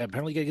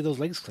apparently gotta get those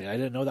legs clean. I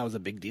didn't know that was a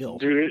big deal,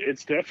 dude.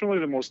 It's definitely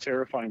the most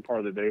terrifying part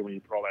of the day when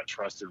you put all that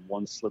trust in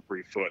one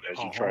slippery foot as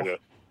you try to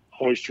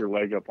hoist your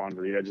leg up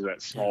onto the edge of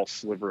that small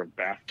sliver of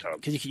bathtub.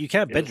 Because you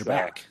can't bend your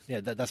back. Yeah,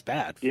 that's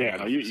bad. Yeah,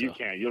 no, you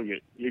can't. You'll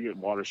get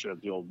water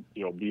shut the old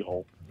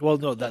beehole. Well,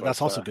 no,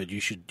 that's also good. You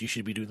should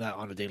be doing that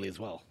on a daily as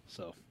well.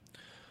 So.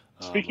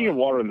 Speaking of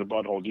water in the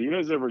butthole, do you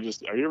guys are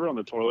you ever on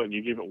the toilet and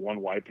you give it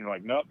one wipe and you're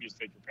like, nope, you just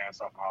take your pants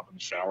off and hop in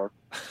the shower?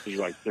 You're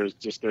like, there's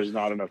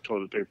not enough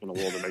toilet paper in the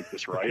world to make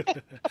this right.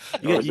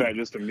 Or is that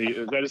just a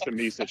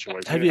me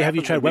situation? Have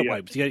you tried wet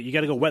wipes? You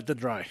got to go wet then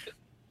dry.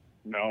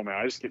 No, man,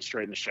 I just get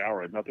straight in the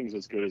shower. Nothing's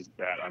as good as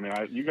that. I mean,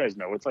 you guys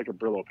know it's like a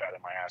Brillo pad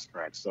in my ass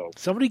crack. So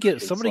somebody get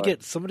the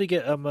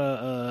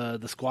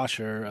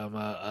squasher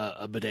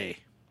a bidet.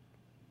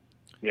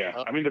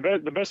 Yeah, I mean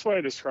the best way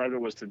I described it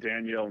was to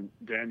Danielle.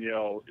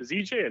 Danielle, is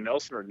EJ a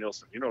Nelson or a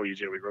Nilsson? You know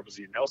EJ, we grew up as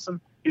he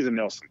Nelson. He's a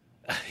Nelson,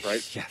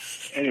 right?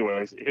 Yes.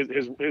 Anyways,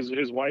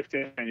 his wife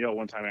Danielle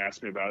one time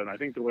asked me about it, and I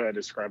think the way I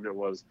described it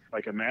was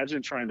like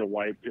imagine trying to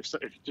wipe. If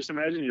just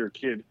imagine your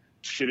kid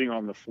shitting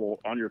on the floor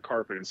on your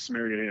carpet and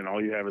smearing it in, and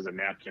all you have is a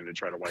napkin to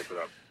try to wipe it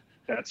up.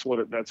 That's what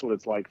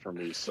it's like for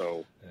me.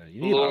 So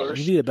you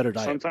need a better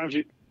diet. Sometimes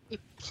you.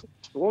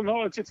 Well,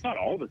 no, it's not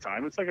all the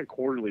time. It's like a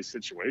quarterly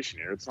situation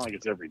here. It's not like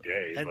it's every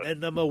day.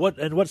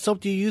 What soap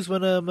do you use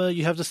when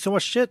you have just so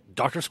much shit?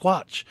 Dr.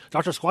 Squatch.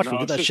 Dr. Squatch will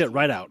get that shit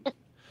right out.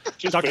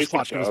 Dr.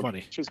 Squatch, give us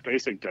money. Just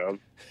basic Dove.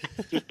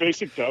 Just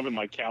basic Dove in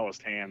my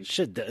calloused hands.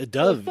 Shit,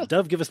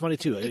 Dove, give us money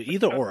too.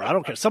 Either or, I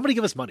don't care. Somebody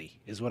give us money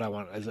is what I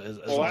want.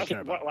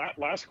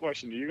 Last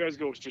question: do you guys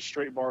go just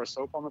straight bar of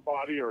soap on the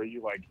body, or are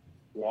you like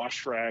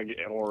wash rag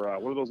or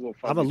what are those little?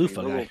 I'm a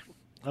loofah guy.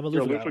 I'm a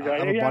loofah guy.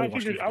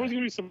 I was going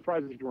to be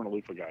surprised if you weren't a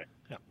loofah guy.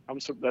 Yeah,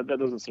 that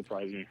doesn't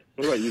surprise me.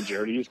 What about you,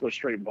 Jared? Do you just go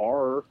straight bar,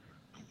 or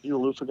you a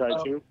loofah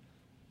guy too?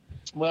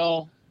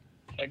 Well,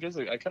 I guess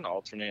I kind of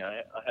alternate.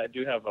 I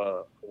do have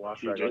a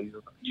wash rag I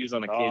use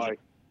on occasion.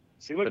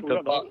 See, look,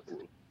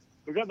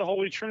 we got the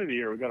Holy Trinity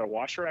here. We got a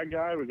wash rag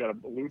guy, we got a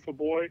loofah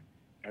boy,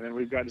 and then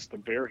we've got just the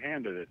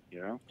bare-handed it.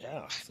 Yeah.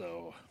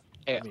 So,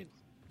 yeah. I mean,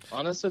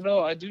 honestly,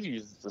 though, I do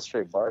use the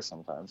straight bar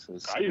sometimes.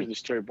 I use the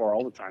straight bar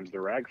all the time.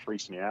 The rag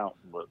freaks me out.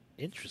 But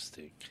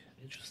interesting.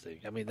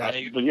 I mean, but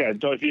yeah,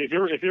 if you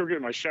ever get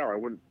in my shower, I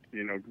wouldn't.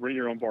 Bring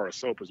your own bar of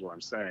soap is what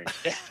I'm saying.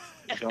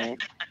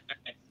 Don't.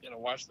 You gotta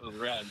wash those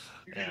rags.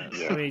 Yeah.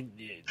 I mean,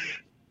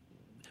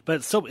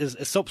 but soap is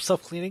soap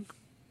self-cleaning?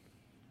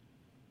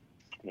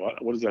 What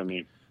does that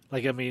mean?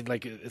 Like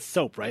it's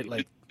soap, right?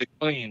 Like it's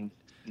clean.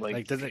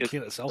 Like doesn't it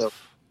clean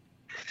itself?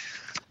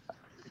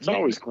 It's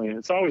always clean.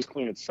 It's always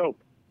clean. It's soap.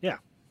 Yeah.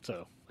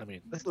 So I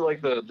mean, this is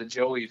like the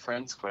Joey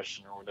Friends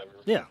question or whatever.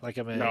 Yeah. I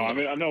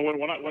know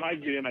when I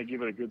get in, I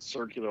give it a good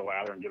circular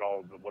lather and get all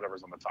of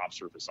whatever's on the top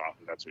surface off.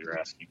 If that's what you're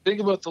asking. Think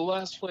about the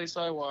last place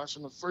I washed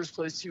and the first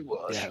place you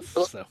washed. Yeah.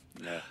 So.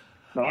 Yeah.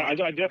 No, I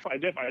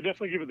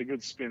definitely give it the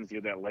good spins to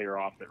get that layer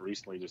off that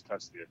recently just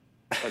touched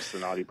the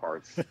naughty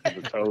parts,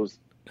 the toes.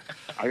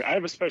 I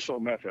have a special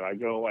method. I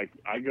go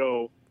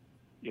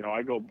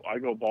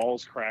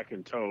balls, crack,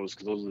 and toes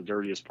because those are the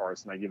dirtiest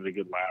parts, and I give it a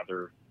good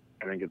lather,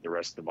 and then get the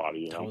rest of the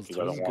body. Because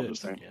I don't want the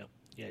same.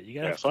 Yeah,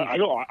 you got. So I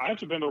have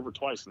to bend over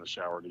twice in the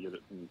shower to get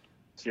it.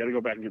 So you got to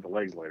go back and get the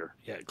legs later.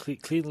 Yeah,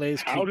 clean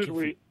legs. How did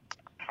we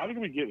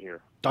get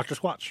here? Dr.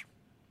 Squatch.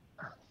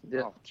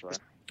 Yeah, that's right.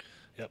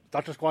 Yep,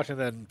 Dr. Squatch and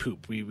then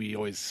poop. We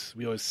always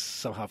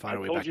somehow find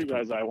our way back. I told you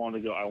guys I want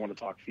to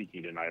talk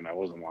Fiki tonight, and I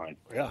wasn't lying.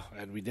 Yeah,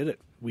 and we did it.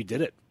 We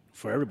did it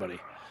for everybody.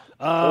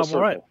 All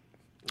right.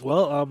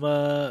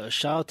 Well,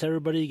 shout out to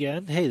everybody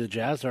again. Hey, the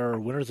Jazz are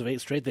winners of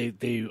 8 straight.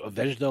 They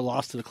avenged their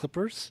loss to the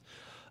Clippers.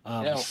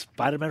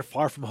 Spider-Man: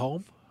 Far From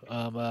Home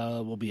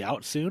will be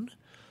out soon.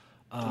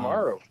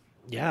 Tomorrow.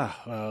 Yeah,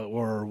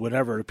 or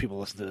whatever people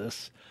listen to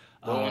this.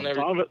 Well,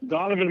 whenever-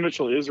 Donovan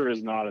Mitchell is or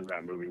is not in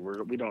that movie.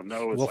 We don't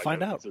know. It's We'll like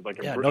find out. It's like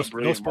a Yeah, brilliant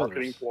no spoilers.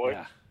 marketing ploy.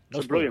 Yeah,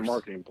 It's a brilliant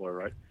marketing ploy,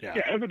 right? Yeah.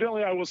 Yeah.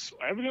 Evidently,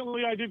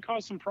 I did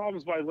cause some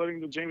problems by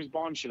letting the James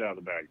Bond shit out of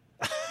the bag.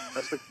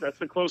 That's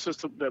the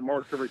closest that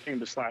Mark ever came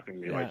to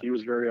slapping me. Yeah. Like, he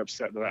was very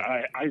upset that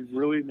I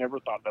really never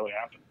thought that would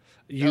happen.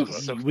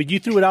 When you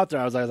threw it out there,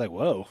 I was like,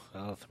 whoa,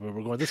 we're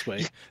going this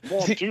way.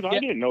 Well, dude, I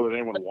didn't know that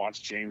anyone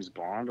watched James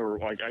Bond, or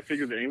like I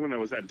figured that anyone that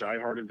was that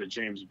diehard into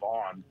James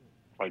Bond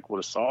like would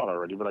have saw it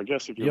already. But I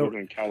guess if you're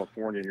living in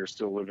California and you're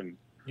still living,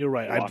 you're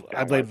right.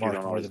 I blame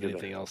Mark more than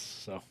anything else.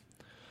 So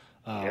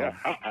yeah,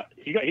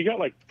 he got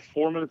like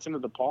 4 minutes into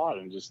the pod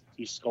and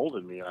he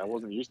scolded me, and I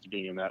wasn't used to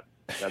being in that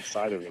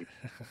side of him.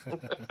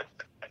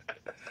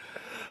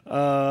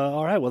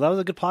 All right. Well, that was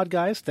a good pod,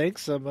 guys.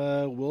 Thanks.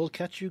 We'll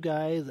catch you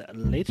guys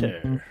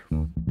later.